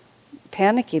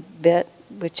panicky bit,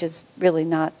 which is really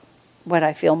not what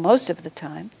I feel most of the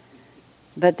time,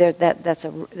 but that's a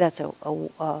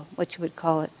what you would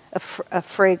call it, a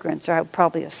fragrance, or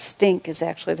probably a stink is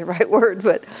actually the right word,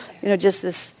 but just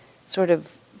this sort of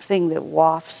thing that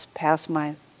wafts past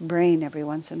my brain every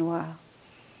once in a while.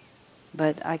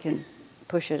 But I can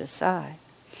push it aside.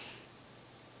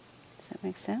 Does that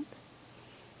make sense?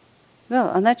 Well,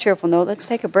 on that cheerful note, let's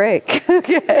take a break.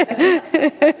 Okay.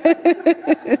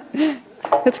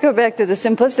 Let's go back to the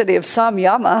simplicity of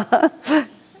Samyama.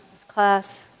 This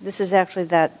class, this is actually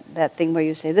that thing where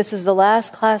you say, this is the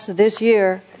last class of this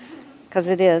year, because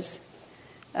it is.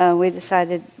 We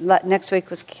decided next week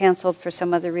was canceled for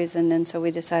some other reason, and so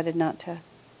we decided not to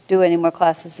do any more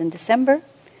classes in December.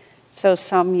 So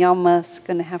Samyama's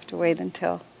going to have to wait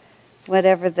until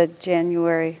whatever the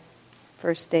January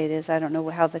 1st date is. I don't know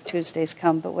how the Tuesdays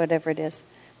come, but whatever it is.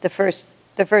 The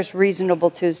first reasonable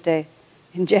Tuesday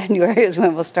in January is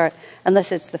when we'll start,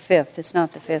 unless it's the 5th. It's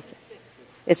not the 5th.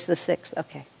 It's the 6th.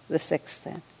 Okay, the 6th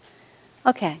then.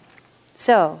 Okay,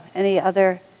 so any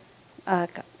other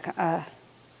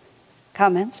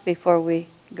comments before we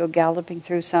go galloping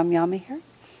through Samyama here?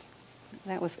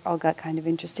 That all got kind of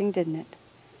interesting, didn't it?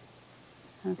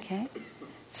 Okay,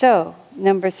 so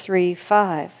number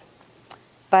 3.5.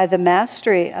 By the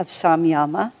mastery of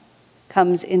Samyama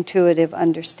comes intuitive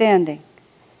understanding.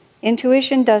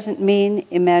 Intuition doesn't mean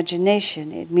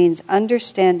imagination. It means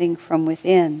understanding from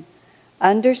within,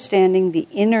 understanding the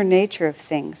inner nature of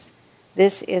things.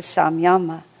 This is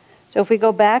Samyama. So if we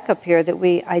go back up here, that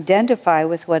we identify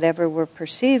with whatever we're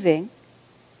perceiving,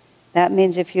 that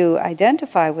means if you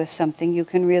identify with something, you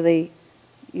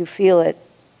feel it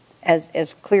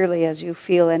as clearly as you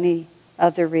feel any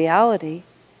other reality,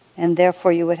 and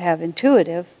therefore you would have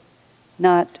intuitive,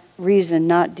 not reason,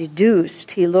 not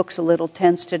deduced. He looks a little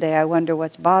tense today, I wonder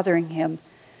what's bothering him,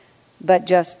 but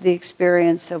just the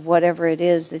experience of whatever it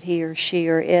is that he or she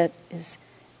or it is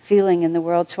feeling in the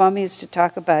world. Swami used to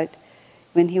talk about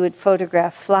when he would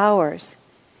photograph flowers,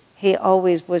 he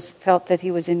always felt that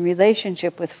he was in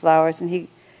relationship with flowers, and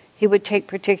he would take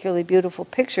particularly beautiful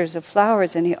pictures of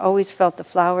flowers, and he always felt the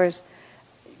flowers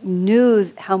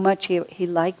knew how much he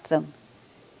liked them,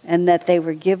 and that they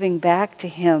were giving back to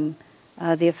him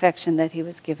the affection that he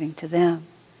was giving to them.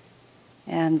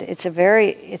 And it's a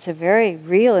very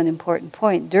real and important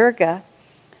point. Durga,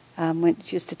 when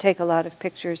she used to take a lot of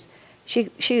pictures, she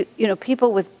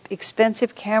people with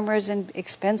expensive cameras and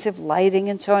expensive lighting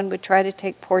and so on would try to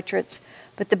take portraits,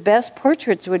 but the best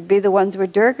portraits would be the ones where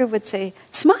Durga would say,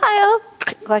 "Smile,"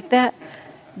 like that,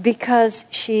 because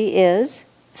she is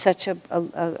such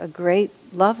a great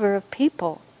lover of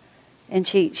people. And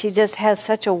she just has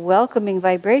such a welcoming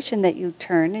vibration that you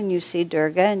turn and you see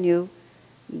Durga and you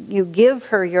give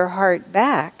her your heart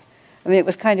back. I mean, it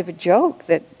was kind of a joke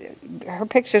that her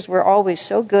pictures were always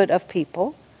so good of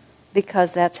people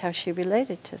because that's how she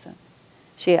related to them.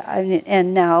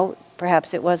 And now,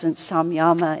 perhaps it wasn't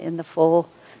Samyama in the full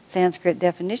Sanskrit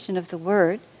definition of the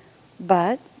word,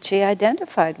 but she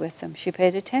identified with them. She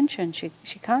paid attention.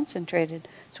 She concentrated.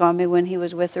 Swami, when he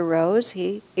was with a rose,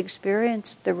 he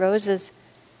experienced the rose's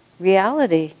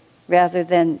reality. Rather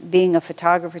than being a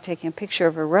photographer taking a picture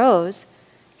of a rose,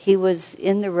 he was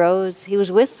in the rose, he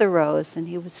was with the rose, and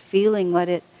he was feeling what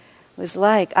was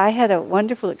like. I had a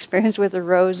wonderful experience with a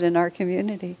rose in our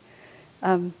community.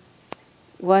 It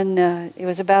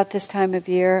was about this time of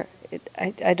year.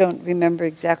 I don't remember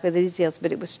exactly the details,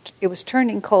 but it was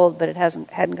turning cold, but it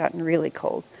hadn't gotten really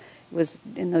cold. It was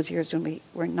in those years when we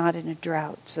were not in a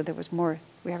drought, so we were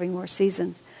having more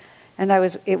seasons. And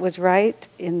it was right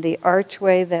in the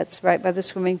archway that's right by the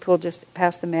swimming pool, just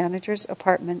past the manager's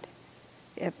apartment,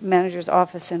 manager's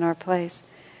office in our place.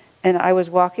 And I was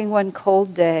walking one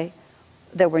cold day.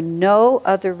 There were no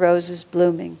other roses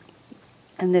blooming.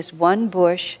 And this one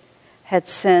bush had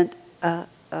sent a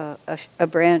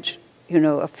branch,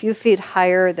 a few feet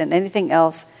higher than anything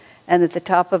else. And at the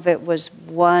top of it was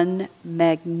one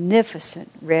magnificent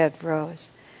red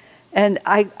rose. And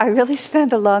I really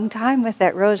spent a long time with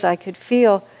that rose. I could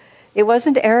feel it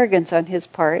wasn't arrogance on his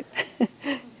part.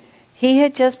 He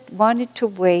had just wanted to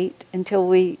wait until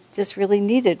we just really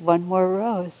needed one more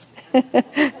rose.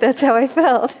 That's how I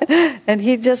felt. And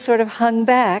he just sort of hung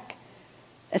back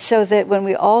so that when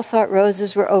we all thought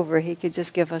roses were over, he could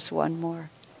just give us one more.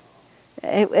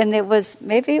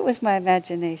 Maybe it was my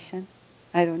imagination.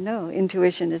 I don't know.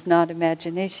 Intuition is not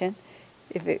imagination.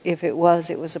 If it was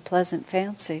a pleasant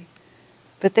fancy.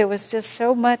 But there was just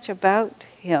so much about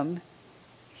him.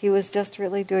 He was just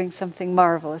really doing something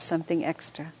marvelous, something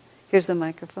extra. Here's the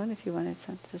microphone if you wanted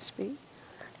something to speak.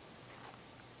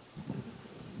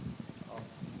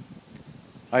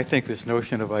 I think this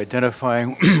notion of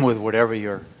identifying with whatever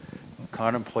you're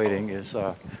contemplating is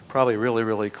probably really,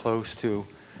 really close to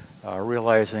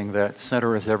realizing that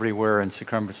center is everywhere and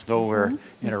circumference nowhere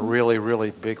in a really, really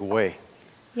big way.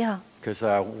 Yeah. Because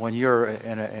when you're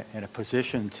in a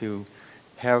position to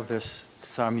have this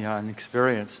Samyan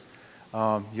experience,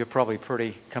 you're probably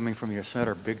pretty coming from your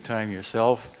center big time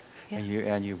yourself, yeah.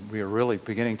 and you're really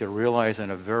beginning to realize in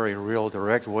a very real,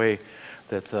 direct way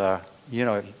that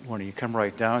when you come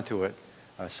right down to it,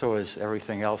 so is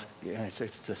everything else.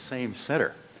 It's the same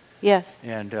center. Yes.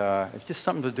 And it's just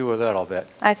something to do with that, I'll bet.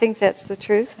 I think that's the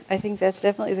truth. I think that's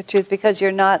definitely the truth, because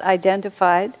you're not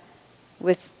identified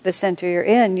with the center you're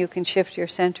in. You can shift your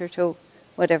center to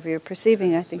whatever you're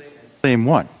perceiving, I think. Same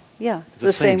one. Yeah, it's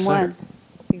the same one.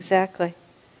 Exactly.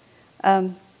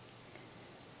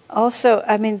 Also,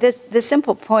 I mean, the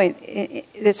simple point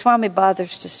that Swami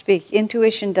bothers to speak,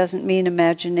 intuition doesn't mean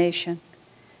imagination.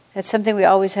 That's something we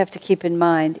always have to keep in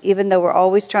mind. Even though we're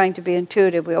always trying to be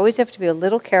intuitive, we always have to be a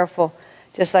little careful,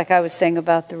 just like I was saying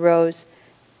about the rose.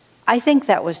 I think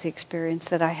that was the experience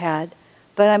that I had,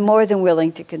 but I'm more than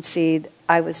willing to concede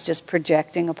I was just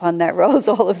projecting upon that rose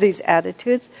all of these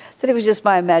attitudes, that it was just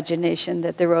my imagination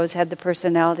that the rose had the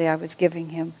personality I was giving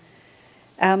him.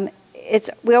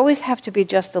 We always have to be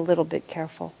just a little bit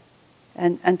careful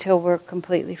until we're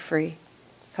completely free,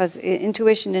 because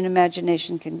intuition and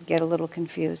imagination can get a little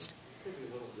confused.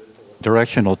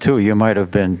 Directional too. You might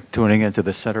have been tuning into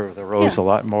the center of the rose a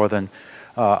lot more than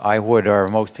I would, or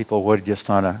most people would, just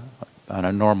on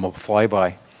a normal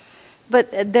flyby.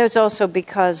 But there's also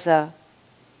because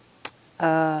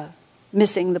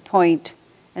missing the point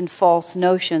and false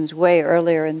notions way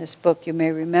earlier in this book, you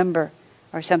may remember,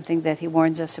 are something that he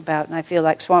warns us about. And I feel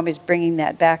like Swami's bringing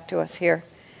that back to us here.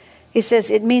 He says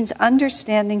it means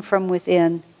understanding from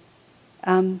within.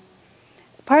 We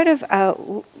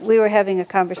were having a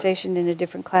conversation in a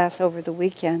different class over the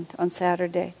weekend on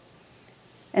Saturday.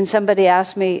 And somebody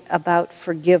asked me about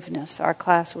forgiveness. Our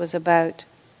class was about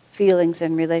feelings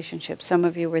and relationships. Some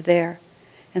of you were there.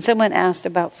 And someone asked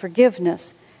about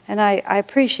forgiveness. And I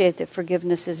appreciate that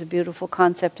forgiveness is a beautiful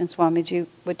concept, and Swamiji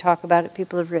would talk about it.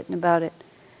 People have written about it.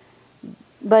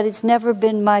 But it's never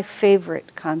been my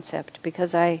favorite concept,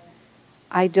 because I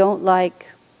don't like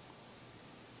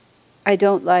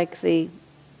the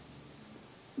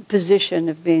position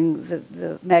of being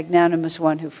the magnanimous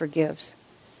one who forgives.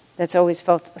 That's always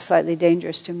felt slightly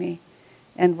dangerous to me.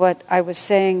 And what I was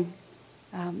saying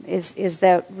is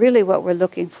that really what we're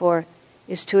looking for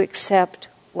is to accept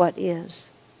what is.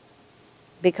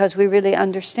 Because we really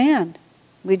understand.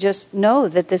 We just know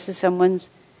that this is someone's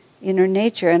inner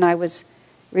nature. And I was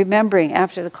remembering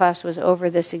after the class was over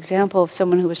this example of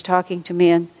someone who was talking to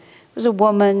me, and it was a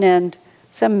woman, and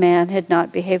some man had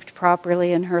not behaved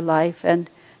properly in her life. And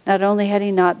not only had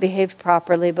he not behaved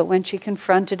properly, but when she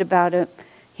confronted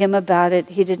him about it,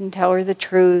 he didn't tell her the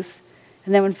truth.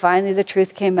 And then when finally the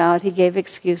truth came out, he gave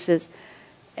excuses.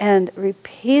 And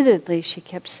repeatedly she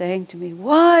kept saying to me,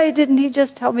 why didn't he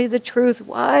just tell me the truth?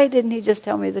 Why didn't he just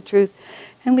tell me the truth?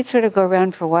 And we'd sort of go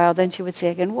around for a while. Then she would say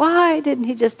again, why didn't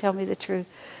he just tell me the truth?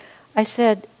 I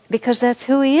said, because that's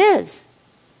who he is.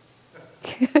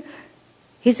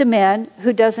 He's a man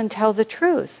who doesn't tell the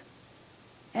truth.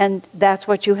 And that's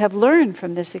what you have learned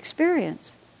from this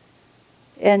experience.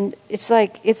 And it's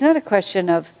like, it's not a question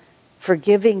of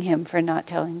forgiving him for not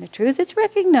telling the truth. It's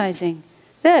recognizing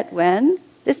that when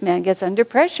this man gets under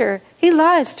pressure, he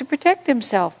lies to protect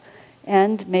himself.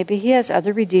 And maybe he has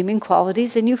other redeeming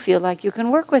qualities and you feel like you can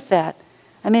work with that.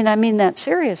 I mean that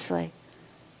seriously.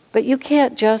 But you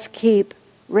can't just keep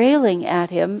railing at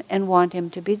him and want him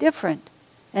to be different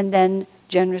and then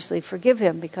generously forgive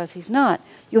him because he's not.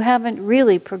 You haven't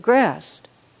really progressed.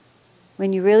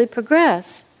 When you really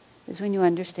progress is when you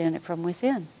understand it from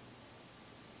within.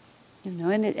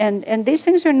 And these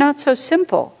things are not so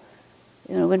simple.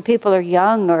 When people are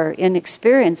young or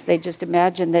inexperienced, they just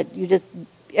imagine that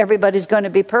everybody's going to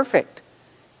be perfect.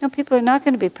 No, people are not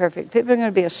going to be perfect. People are going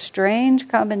to be a strange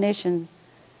combination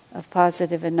of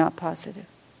positive and not positive.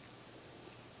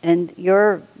 And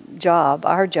your job,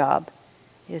 our job,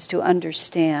 is to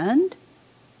understand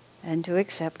and to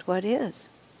accept what is.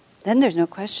 Then there's no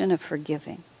question of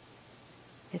forgiving.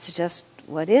 It's just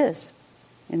what is.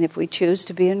 And if we choose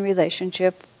to be in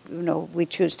relationship, we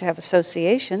choose to have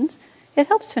associations, it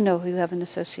helps to know who you have an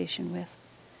association with.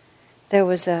 There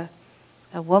was a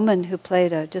woman who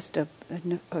played a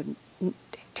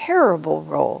terrible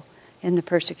role in the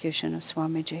persecution of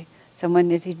Swamiji. Someone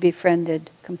that he'd befriended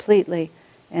completely,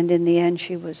 and in the end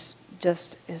she was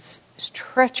just as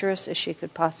treacherous as she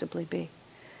could possibly be.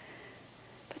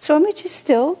 But Swamiji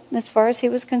still, as far as he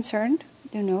was concerned,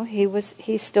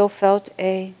 he still felt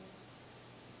a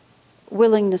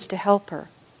willingness to help her.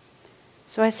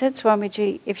 So I said,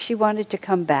 Swamiji, if she wanted to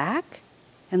come back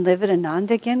and live at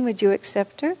Ananda again, would you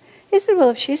accept her? He said, well,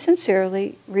 if she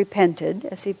sincerely repented,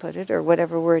 as he put it, or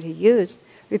whatever word he used,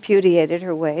 repudiated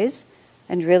her ways,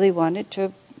 and really wanted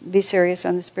to be serious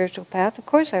on the spiritual path, of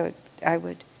course I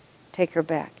would take her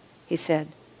back, he said.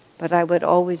 But I would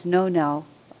always know now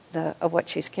of what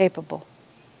she's capable.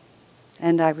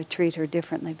 And I would treat her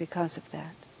differently because of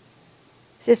that.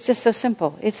 It's just so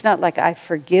simple. It's not like I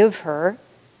forgive her.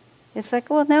 It's like,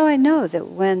 well, now I know that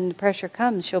when the pressure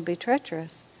comes, she'll be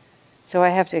treacherous. So I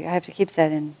have to keep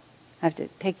that in. I have to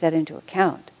take that into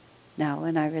account now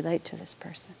when I relate to this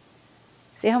person.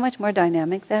 See how much more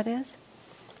dynamic that is?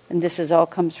 And this all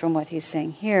comes from what he's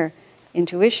saying here.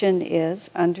 Intuition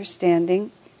is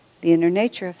understanding the inner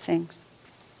nature of things.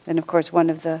 And of course,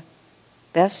 one of the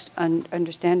best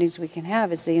understandings we can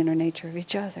have is the inner nature of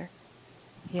each other.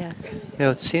 Yes.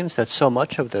 It seems that so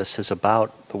much of this is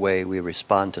about the way we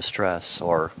respond to stress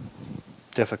or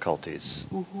difficulties.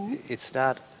 Mm-hmm. It's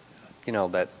not,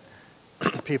 that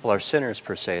people are sinners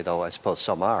per se, though I suppose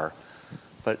some are.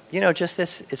 But, just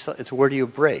this, it's where do you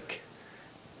break?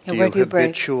 Do you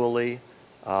habitually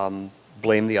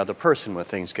blame the other person when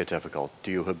things get difficult?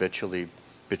 Do you habitually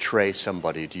betray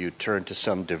somebody? Do you turn to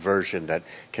some diversion that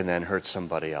can then hurt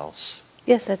somebody else?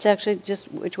 Yes, that's actually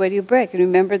just which way do you break. And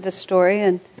remember the story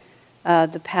in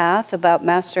The Path about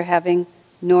Master having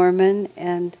Norman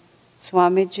and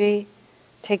Swamiji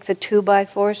take the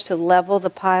 2x4s to level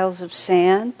the piles of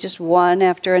sand, just one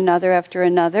after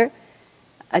another,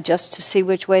 just to see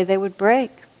which way they would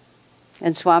break.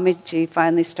 And Swamiji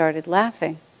finally started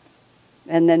laughing.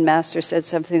 And then Master said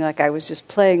something like, I was just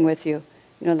playing with you,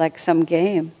 like some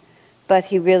game. But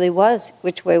he really was.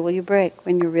 Which way will you break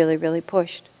when you're really, really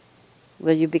pushed?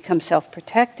 Will you become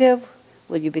self-protective?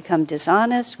 Will you become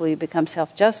dishonest? Will you become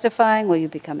self-justifying? Will you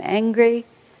become angry?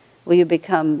 Will you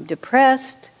become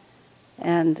depressed?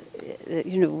 And,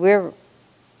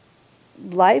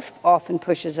 life often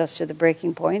pushes us to the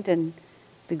breaking point, and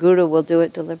the Guru will do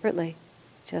it deliberately,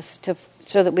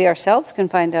 so that we ourselves can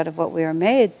find out of what we are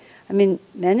made.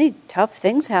 Many tough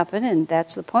things happen, and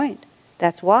that's the point.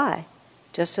 That's why.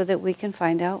 Just so that we can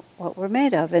find out what we're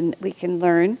made of, and we can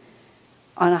learn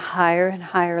on a higher and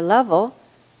higher level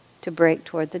to break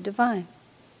toward the divine.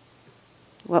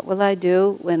 What will I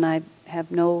do when I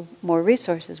have no more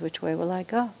resources? Which way will I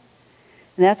go?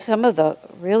 And that's some of the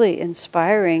really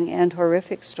inspiring and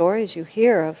horrific stories you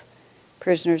hear of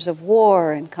prisoners of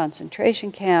war and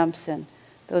concentration camps, and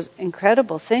those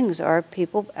incredible things are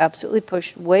people absolutely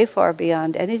pushed way far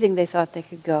beyond anything they thought they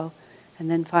could go,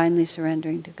 and then finally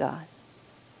surrendering to God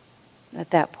at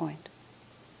that point.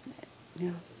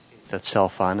 That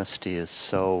self-honesty is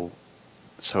so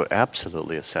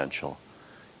absolutely essential.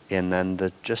 And then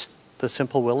the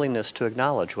simple willingness to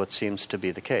acknowledge what seems to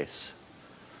be the case.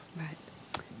 Right.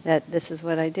 That this is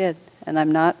what I did. And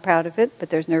I'm not proud of it, but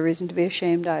there's no reason to be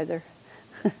ashamed either.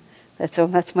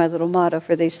 That's my little motto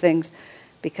for these things.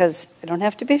 Because I don't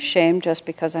have to be ashamed just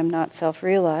because I'm not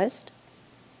self-realized.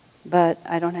 But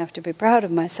I don't have to be proud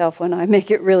of myself when I make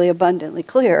it really abundantly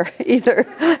clear either.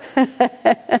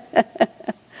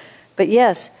 But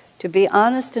yes, to be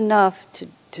honest enough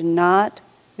to not.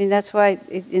 I mean, that's why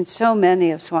in so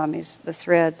many of Swami's, the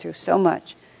thread through so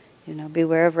much,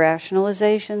 beware of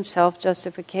rationalization,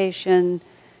 self-justification,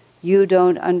 you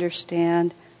don't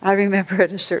understand. I remember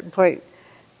at a certain point,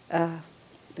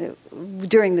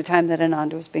 during the time that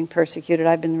Ananda was being persecuted,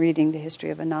 I've been reading the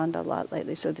history of Ananda a lot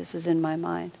lately, so this is in my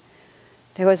mind.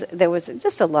 There was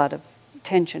just a lot of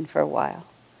tension for a while.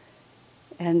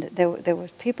 And there were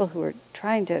people who were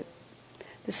trying to,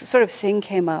 this sort of thing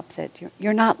came up that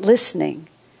you're not listening.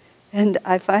 And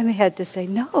I finally had to say,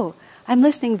 no, I'm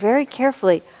listening very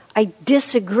carefully. I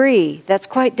disagree. That's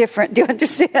quite different. Do you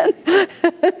understand?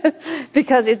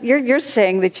 Because you're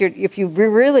saying that if you were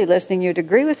really listening, you'd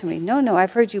agree with me. No,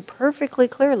 I've heard you perfectly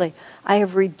clearly. I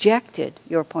have rejected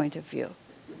your point of view.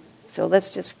 So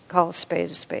let's just call a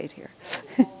spade here.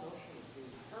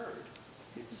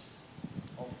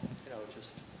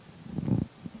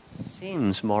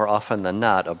 Seems more often than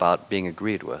not about being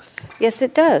agreed with. Yes,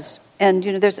 it does. And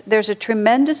there's a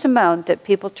tremendous amount that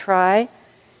people try,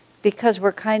 because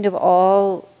we're kind of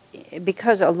all,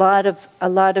 because a lot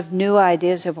of new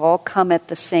ideas have all come at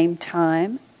the same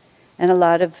time, and a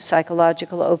lot of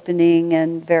psychological opening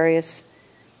and various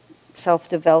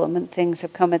self-development things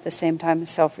have come at the same time as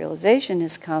self-realization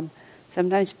has come.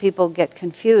 Sometimes people get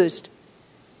confused.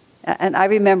 And I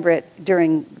remember it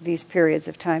during these periods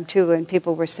of time too, when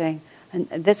people were saying, and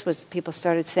people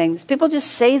started saying this, people just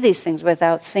say these things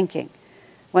without thinking.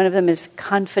 One of them is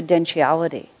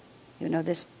confidentiality.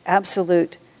 This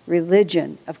absolute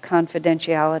religion of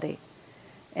confidentiality.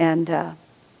 And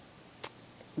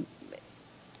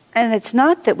it's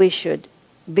not that we should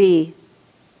be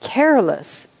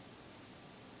careless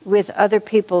with other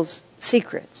people's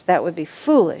secrets. That would be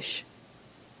foolish.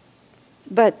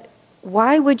 But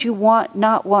why would you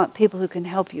not want people who can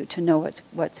help you to know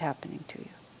what's happening to you?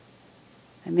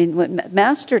 I mean, what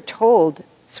Master told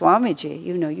Swamiji,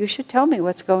 you should tell me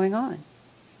what's going on.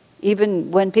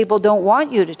 Even when people don't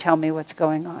want you to tell me what's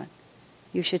going on,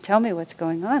 you should tell me what's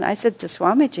going on. I said to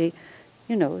Swamiji,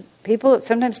 people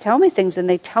sometimes tell me things and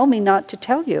they tell me not to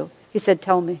tell you. He said,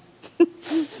 tell me.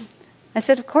 I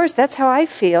said, of course, that's how I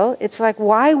feel. It's like,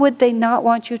 why would they not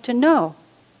want you to know?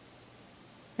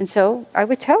 And so I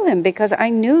would tell him, because I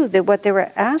knew that what they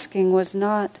were asking was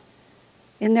not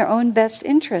in their own best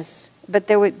interests. But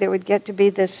there would get to be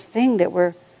this thing that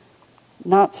we're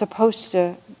not supposed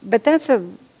to. But that's a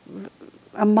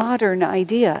modern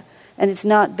idea. And it's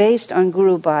not based on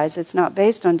guru bhais. It's not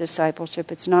based on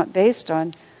discipleship. It's not based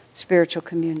on spiritual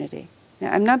community.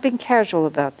 Now, I'm not being casual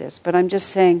about this, but I'm just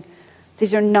saying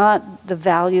these are not the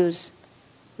values,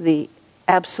 the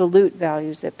absolute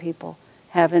values that people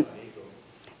haven't.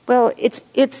 Well,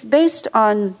 it's based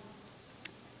on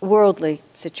worldly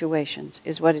situations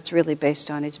is what it's really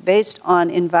based on. It's based on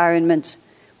environments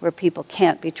where people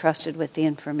can't be trusted with the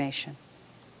information.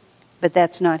 But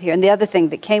that's not here. And the other thing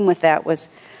that came with that was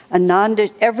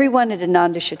everyone at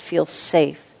Ananda should feel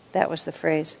safe. That was the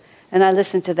phrase. And I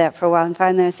listened to that for a while, and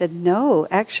finally I said, no,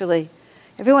 actually,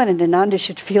 everyone at Ananda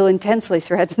should feel intensely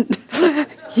threatened.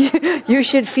 You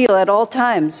should feel at all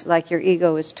times like your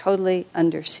ego is totally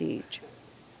under siege.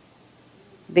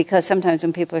 Because sometimes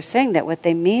when people are saying that, what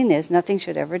they mean is nothing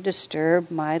should ever disturb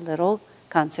my little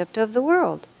concept of the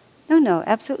world. No,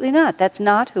 absolutely not. That's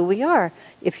not who we are.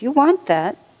 If you want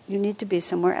that, you need to be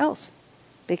somewhere else.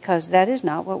 Because that is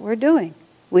not what we're doing.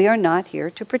 We are not here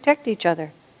to protect each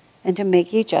other and to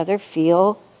make each other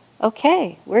feel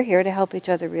okay. We're here to help each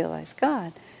other realize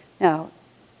God. Now,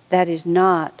 that is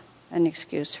not an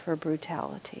excuse for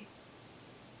brutality.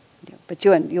 But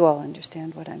you all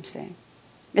understand what I'm saying.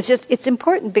 It's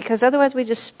important, because otherwise we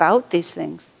just spout these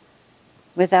things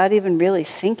without even really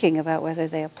thinking about whether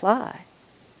they apply.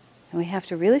 And we have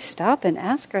to really stop and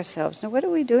ask ourselves, now what are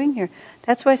we doing here?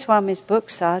 That's why Swami's book,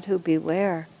 Sadhu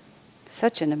Beware,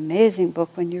 such an amazing book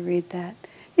when you read that.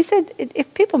 He said,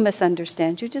 if people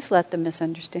misunderstand you, just let them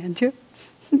misunderstand you.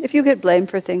 If you get blamed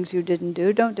for things you didn't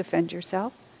do, don't defend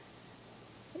yourself.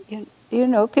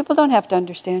 People don't have to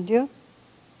understand you.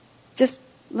 Just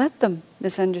let them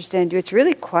misunderstand you. It's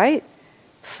really quite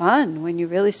fun when you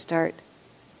really start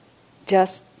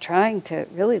just trying to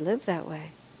really live that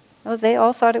way. Oh, they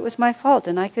all thought it was my fault,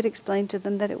 and I could explain to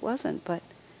them that it wasn't, but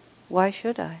why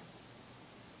should I?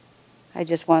 I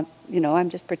just want, I'm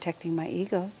just protecting my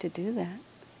ego to do that.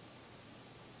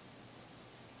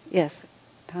 Yes,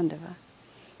 Tandava.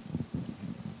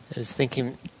 I was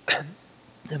thinking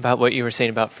about what you were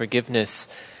saying about forgiveness,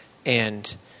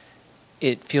 and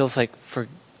it feels like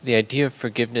the idea of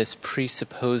forgiveness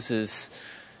presupposes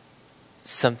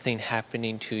something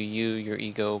happening to you, your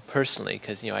ego, personally,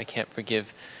 because I can't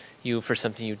forgive you for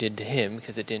something you did to him,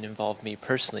 because it didn't involve me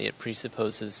personally. It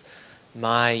presupposes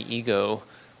my ego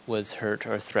was hurt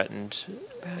or threatened.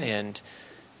 Right.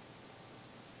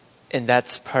 And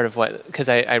that's part of what, because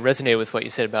I resonated with what you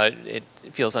said about it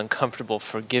feels uncomfortable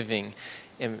forgiving.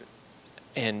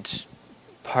 And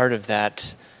part of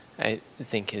that, I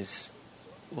think, is,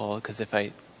 well, because if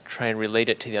I try and relate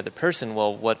it to the other person,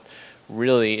 well, what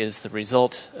really is the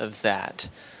result of that?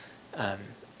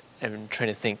 I'm trying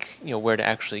to think, where to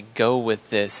actually go with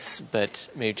this, but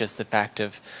maybe just the fact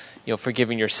of,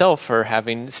 forgiving yourself for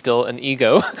having still an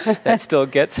ego that still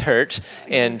gets hurt.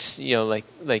 And,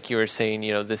 like you were saying,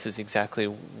 this is exactly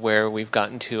where we've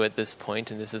gotten to at this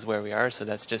point, and this is where we are, so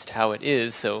that's just how it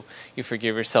is. So you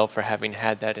forgive yourself for having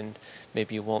had that, and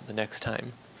maybe you won't the next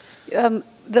time.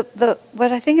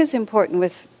 What I think is important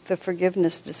with the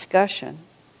forgiveness discussion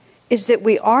is that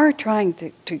we are trying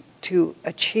to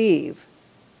achieve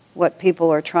what people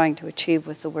are trying to achieve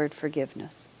with the word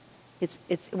forgiveness.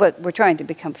 It's what we're trying to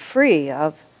become free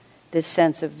of, this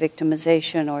sense of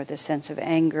victimization or this sense of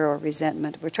anger or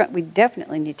resentment. We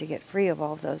definitely need to get free of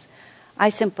all of those. I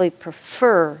simply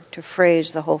prefer to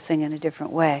phrase the whole thing in a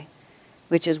different way,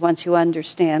 which is once you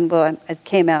understand, well, it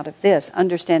came out of this,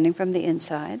 understanding from the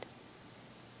inside,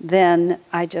 then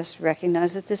I just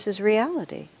recognize that this is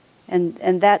reality.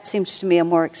 And that seems to me a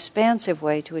more expansive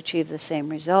way to achieve the same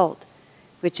result,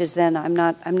 which is then I'm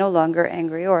no longer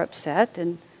angry or upset,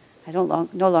 and I no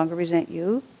longer resent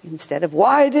you. Instead of,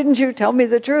 why didn't you tell me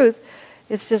the truth?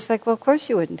 It's just like, well, of course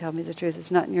you wouldn't tell me the truth. It's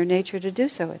not in your nature to do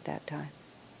so at that time.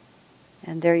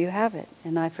 And there you have it.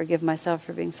 And I forgive myself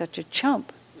for being such a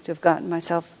chump, to have gotten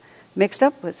myself mixed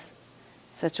up with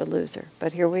such a loser.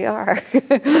 But here we are.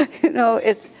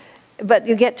 But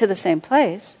you get to the same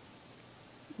place.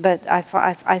 But I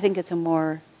think it's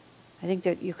I think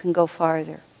that you can go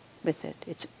farther with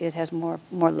it. It has more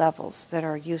levels that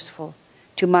are useful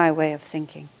to my way of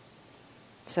thinking.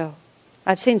 So,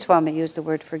 I've seen Swami use the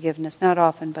word forgiveness, not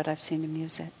often, but I've seen him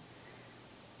use it.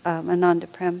 Ananda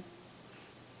Prem.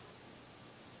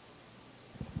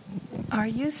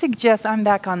 I'm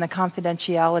back on the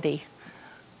confidentiality.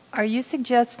 Are you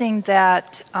suggesting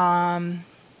that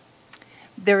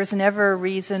there is never a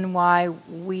reason why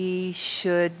we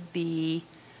should be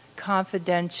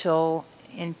confidential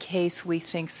in case we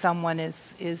think someone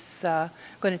is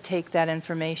going to take that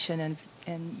information and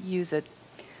use it?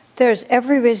 There's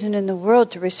every reason in the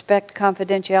world to respect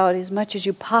confidentiality as much as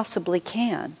you possibly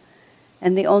can.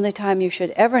 And the only time you should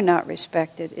ever not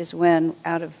respect it is when,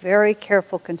 out of very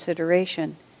careful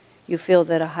consideration, you feel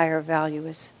that a higher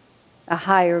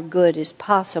good is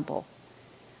possible.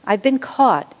 I've been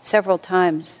caught several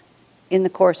times in the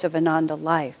course of Ananda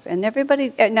life. And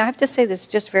I have to say this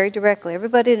just very directly,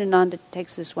 everybody in Ananda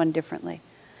takes this one differently.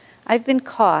 I've been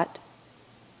caught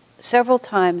several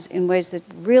times in ways that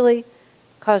really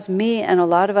caused me and a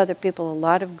lot of other people a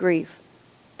lot of grief,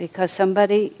 because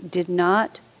somebody did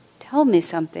not tell me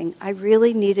something I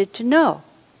really needed to know.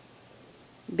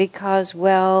 Because,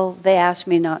 well, they asked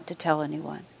me not to tell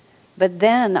anyone. But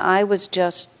then I was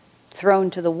just thrown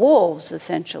to the wolves,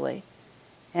 essentially.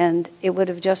 And it would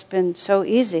have just been so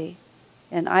easy,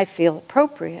 and I feel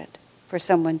appropriate, for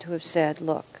someone to have said,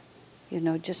 look,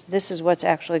 just this is what's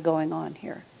actually going on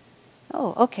here.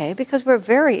 Oh, okay, because we're a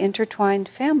very intertwined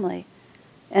family.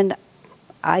 And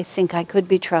I think I could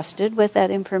be trusted with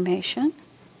that information.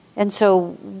 And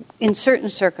so in certain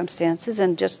circumstances,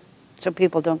 and just so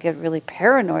people don't get really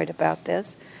paranoid about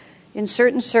this, in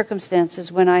certain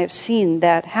circumstances when I have seen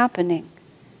that happening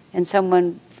and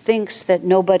someone thinks that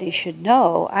nobody should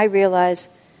know, I realize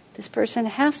this person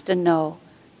has to know,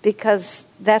 because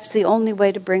that's the only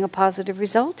way to bring a positive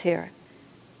result here.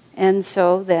 And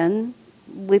so then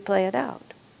we play it out,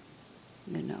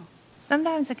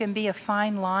 Sometimes it can be a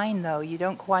fine line, though. You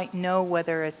don't quite know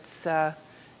whether it's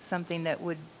something that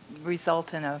would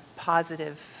result in a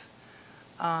positive,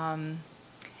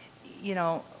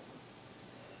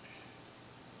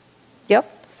 Yep.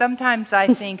 Sometimes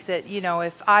I think that,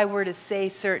 if I were to say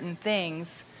certain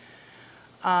things,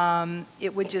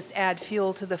 it would just add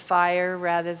fuel to the fire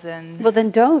rather than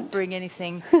then don't bring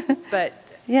anything. But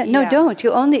don't.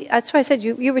 That's why I said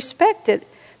you respect it.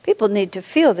 People need to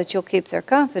feel that you'll keep their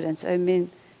confidence. I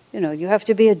mean, you have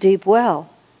to be a deep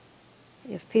well.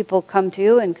 If people come to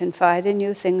you and confide in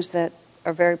you things that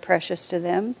are very precious to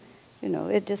them,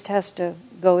 it just has to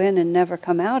go in and never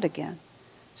come out again.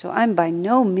 So I'm by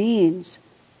no means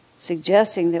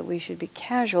suggesting that we should be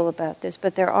casual about this,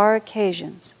 but there are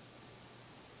occasions,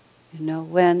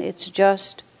 when it's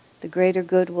just the greater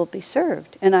good will be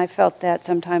served. And I felt that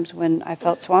sometimes when I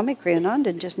felt Swami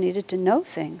Kriyananda just needed to know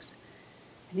things.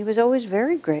 And he was always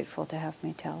very grateful to have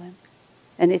me tell him.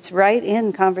 And it's right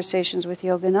in Conversations with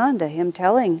Yogananda, him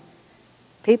telling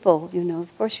people,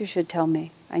 of course you should tell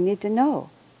me. I need to know.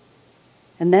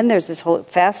 And then there's this whole,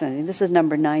 fascinating, this is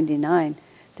number 99,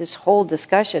 this whole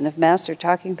discussion of Master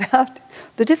talking about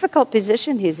the difficult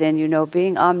position he's in,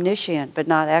 being omniscient but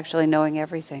not actually knowing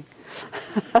everything.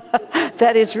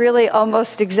 That is really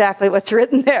almost exactly what's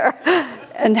written there.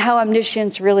 And how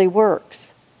omniscience really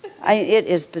works. It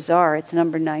is bizarre. It's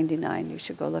number 99. You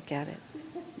should go look at it.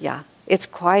 Yeah, it's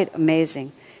quite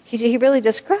amazing. He really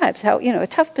describes how, a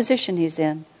tough position he's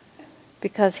in.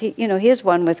 Because he is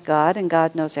one with God, and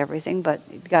God knows everything,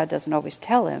 but God doesn't always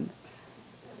tell him.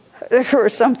 Or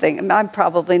something. I'm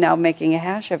probably now making a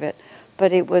hash of it.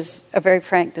 But it was a very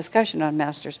frank discussion on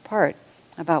Master's part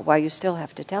about why you still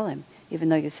have to tell him, even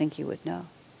though you think you would know.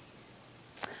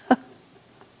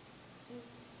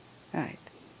 Right.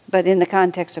 But in the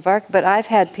context of but I've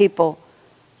had people,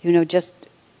 just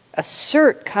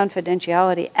assert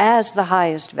confidentiality as the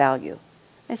highest value.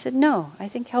 I said, no, I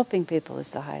think helping people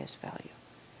is the highest value.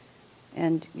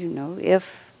 And,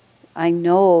 if I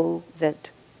know that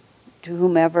with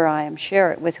whomever I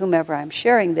am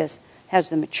sharing this has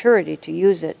the maturity to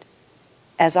use it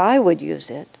as I would use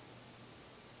it,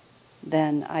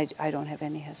 then I don't have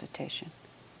any hesitation.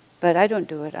 But I don't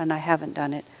do it, and I haven't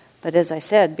done it. But as I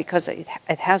said, because it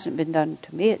hasn't been done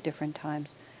to me at different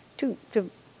times, to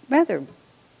rather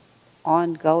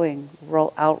ongoing,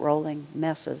 outrolling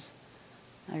messes,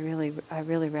 I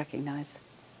really recognize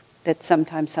that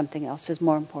sometimes something else is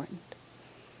more important.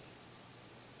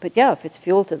 But yeah, if it's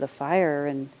fuel to the fire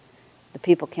and the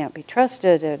people can't be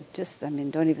trusted,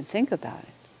 don't even think about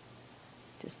it.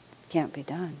 Just can't be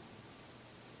done.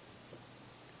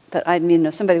 But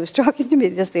somebody was talking to me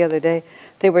just the other day.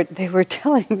 They were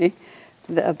telling me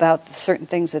about certain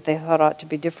things that they thought ought to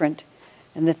be different,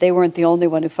 and that they weren't the only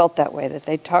one who felt that way, that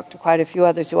they talked to quite a few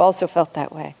others who also felt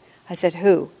that way. I said,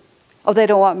 who? Oh, they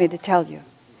don't want me to tell you.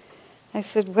 I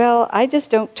said, well, I just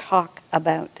don't talk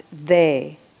about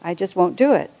they. I just won't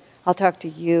do it. I'll talk to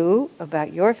you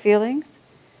about your feelings,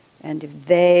 and if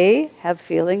they have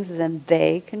feelings, then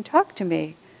they can talk to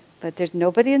me. But there's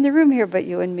nobody in the room here but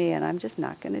you and me, and I'm just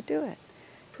not going to do it.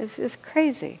 It's just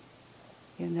crazy.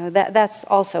 That's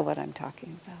also what I'm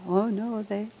talking about. Oh, no,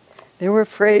 they were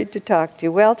afraid to talk to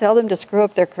you. Well, tell them to screw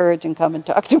up their courage and come and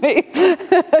talk to me.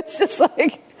 It's just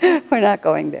like, we're not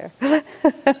going there.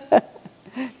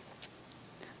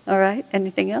 All right,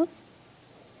 anything else?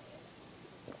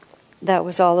 That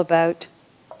was all about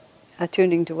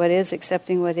attuning to what is,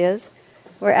 accepting what is.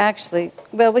 We're actually,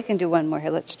 we can do one more here.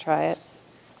 Let's try it.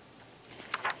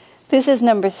 This is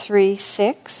number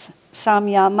 3-6.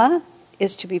 Samyama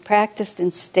is to be practiced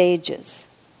in stages.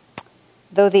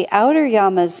 Though the outer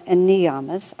yamas and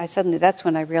niyamas, that's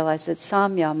when I realized that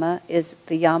samyama is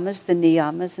the yamas, the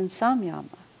niyamas, and samyama.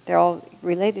 They're all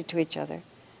related to each other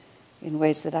in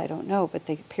ways that I don't know, but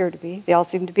they appear to be. They all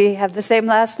seem to have the same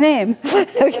last name.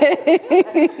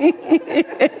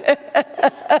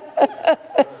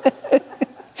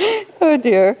 Oh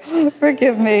dear,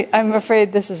 forgive me. I'm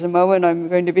afraid this is a moment I'm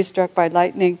going to be struck by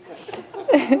lightning.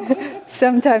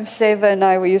 Sometimes Seva and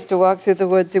I, we used to walk through the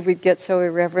woods and we'd get so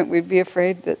irreverent we'd be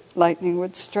afraid that lightning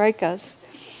would strike us.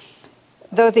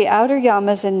 Though the outer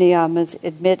yamas and niyamas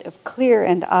admit of clear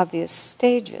and obvious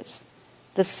stages,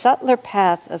 the subtler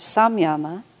path of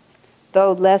samyama,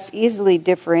 though less easily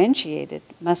differentiated,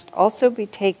 must also be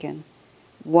taken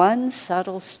one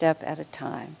subtle step at a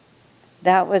time.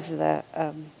 That was the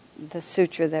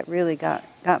sutra that really got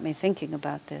me thinking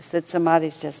about this, that samadhi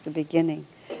is just the beginning,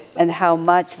 and how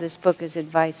much this book is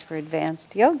advice for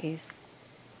advanced yogis.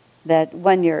 That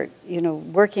when you're,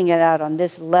 working it out on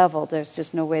this level, there's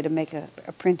just no way to make a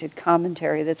printed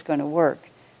commentary that's going to work.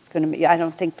 I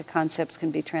don't think the concepts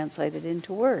can be translated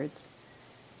into words.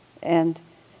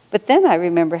 But then I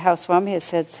remember how Swami has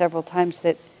said several times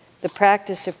that the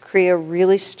practice of Kriya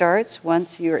really starts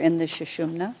once you're in the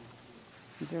Sushumna.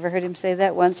 Have you ever heard him say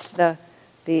that? Once the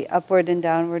upward and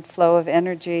downward flow of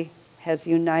energy has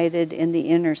united in the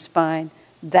inner spine,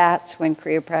 that's when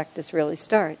Kriya practice really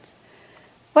starts.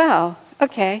 Wow,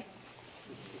 okay.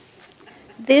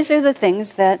 These are the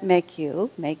things that make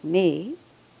me,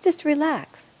 just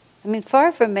relax.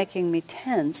 Far from making me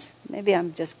tense, maybe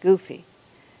I'm just goofy.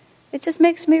 It just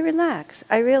makes me relax.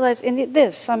 I realize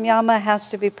samyama has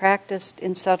to be practiced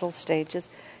in subtle stages.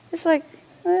 It's like,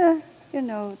 we're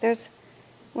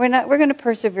going to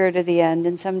persevere to the end,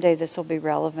 and someday this will be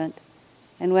relevant.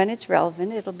 And when it's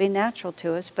relevant, it'll be natural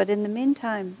to us. But in the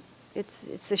meantime,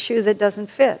 it's a shoe that doesn't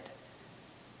fit.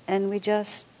 And we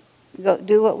just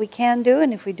do what we can do,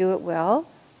 and if we do it well,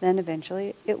 then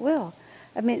eventually it will.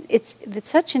 I mean, it's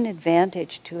such an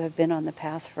advantage to have been on the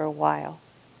path for a while,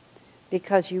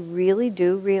 because you really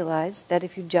do realize that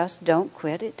if you just don't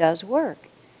quit, it does work.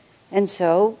 And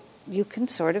so you can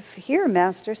sort of hear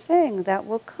Master saying that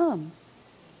will come.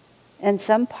 And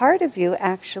some part of you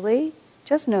actually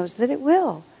just knows that it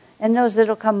will, and knows that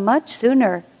it'll come much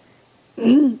sooner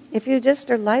if you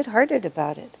just are lighthearted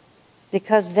about it.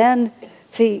 Because then,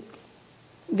 see,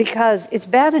 because it's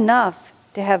bad enough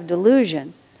to have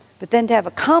delusion, but then to have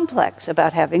a complex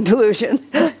about having delusion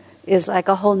is like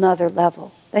a whole nother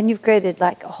level. Then you've created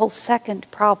like a whole second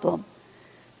problem.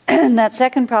 And that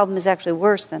second problem is actually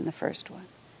worse than the first one.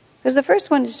 Because the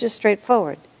first one is just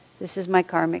straightforward. This is my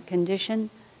karmic condition,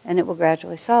 and it will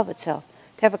gradually solve itself.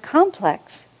 To have a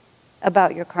complex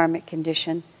about your karmic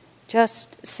condition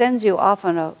just sends you off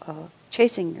on a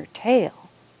chasing your tail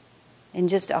in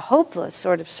just a hopeless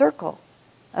sort of circle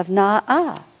of not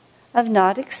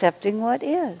accepting what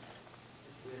is.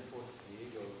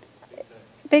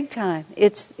 Big time.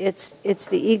 It's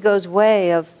the ego's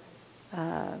way of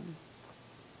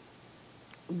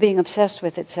being obsessed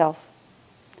with itself.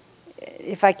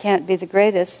 If I can't be the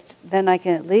greatest, then I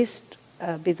can at least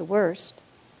be the worst,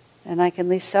 and I can at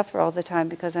least suffer all the time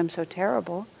because I'm so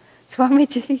terrible.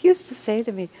 Swamiji used to say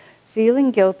to me,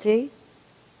 feeling guilty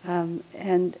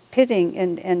and pitying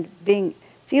and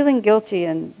feeling guilty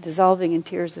and dissolving in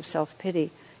tears of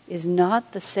self-pity is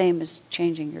not the same as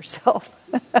changing yourself.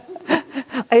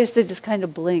 I used to just kind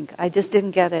of blink. I just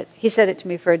didn't get it. He said it to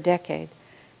me for a decade.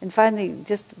 And finally,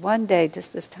 just one day,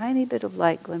 just this tiny bit of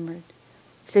light glimmered.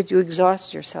 He said, you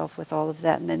exhaust yourself with all of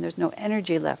that, and then there's no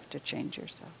energy left to change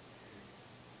yourself.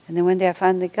 And then one day I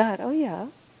finally got, oh yeah,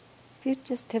 if you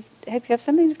just if you have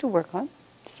something to work on,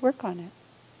 just work on it.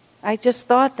 I just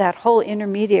thought that whole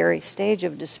intermediary stage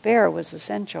of despair was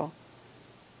essential.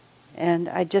 And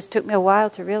it just took me a while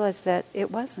to realize that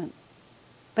it wasn't.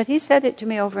 But he said it to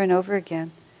me over and over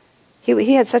again.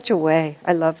 He had such a way.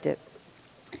 I loved it.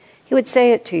 He would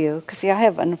say it to you, because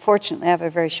unfortunately, I have a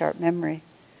very sharp memory.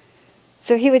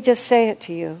 So he would just say it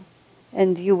to you,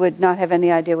 and you would not have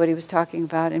any idea what he was talking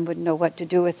about and wouldn't know what to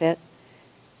do with it.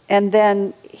 And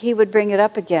then he would bring it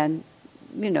up again,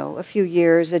 a few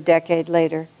years, a decade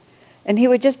later. And he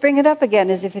would just bring it up again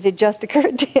as if it had just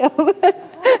occurred to him.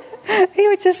 He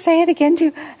would just say it again to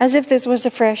you as if this was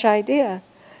a fresh idea,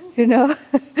 And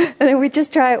then we'd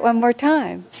just try it one more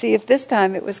time, see if this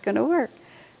time it was going to work.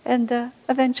 And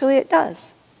eventually it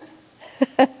does.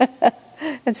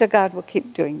 And so God will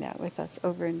keep doing that with us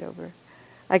over and over.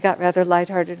 I got rather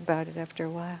lighthearted about it after a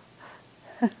while.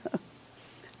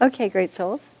 Okay, great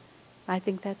souls. I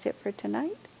think that's it for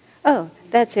tonight. Oh,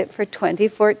 that's it for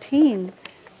 2014.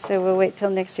 So we'll wait till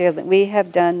next year. We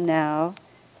have done now,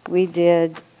 we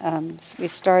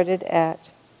started at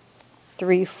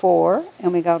 3-4,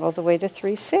 and we got all the way to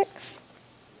 3-6.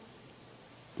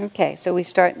 Okay, so we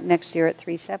start next year at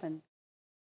 3-7.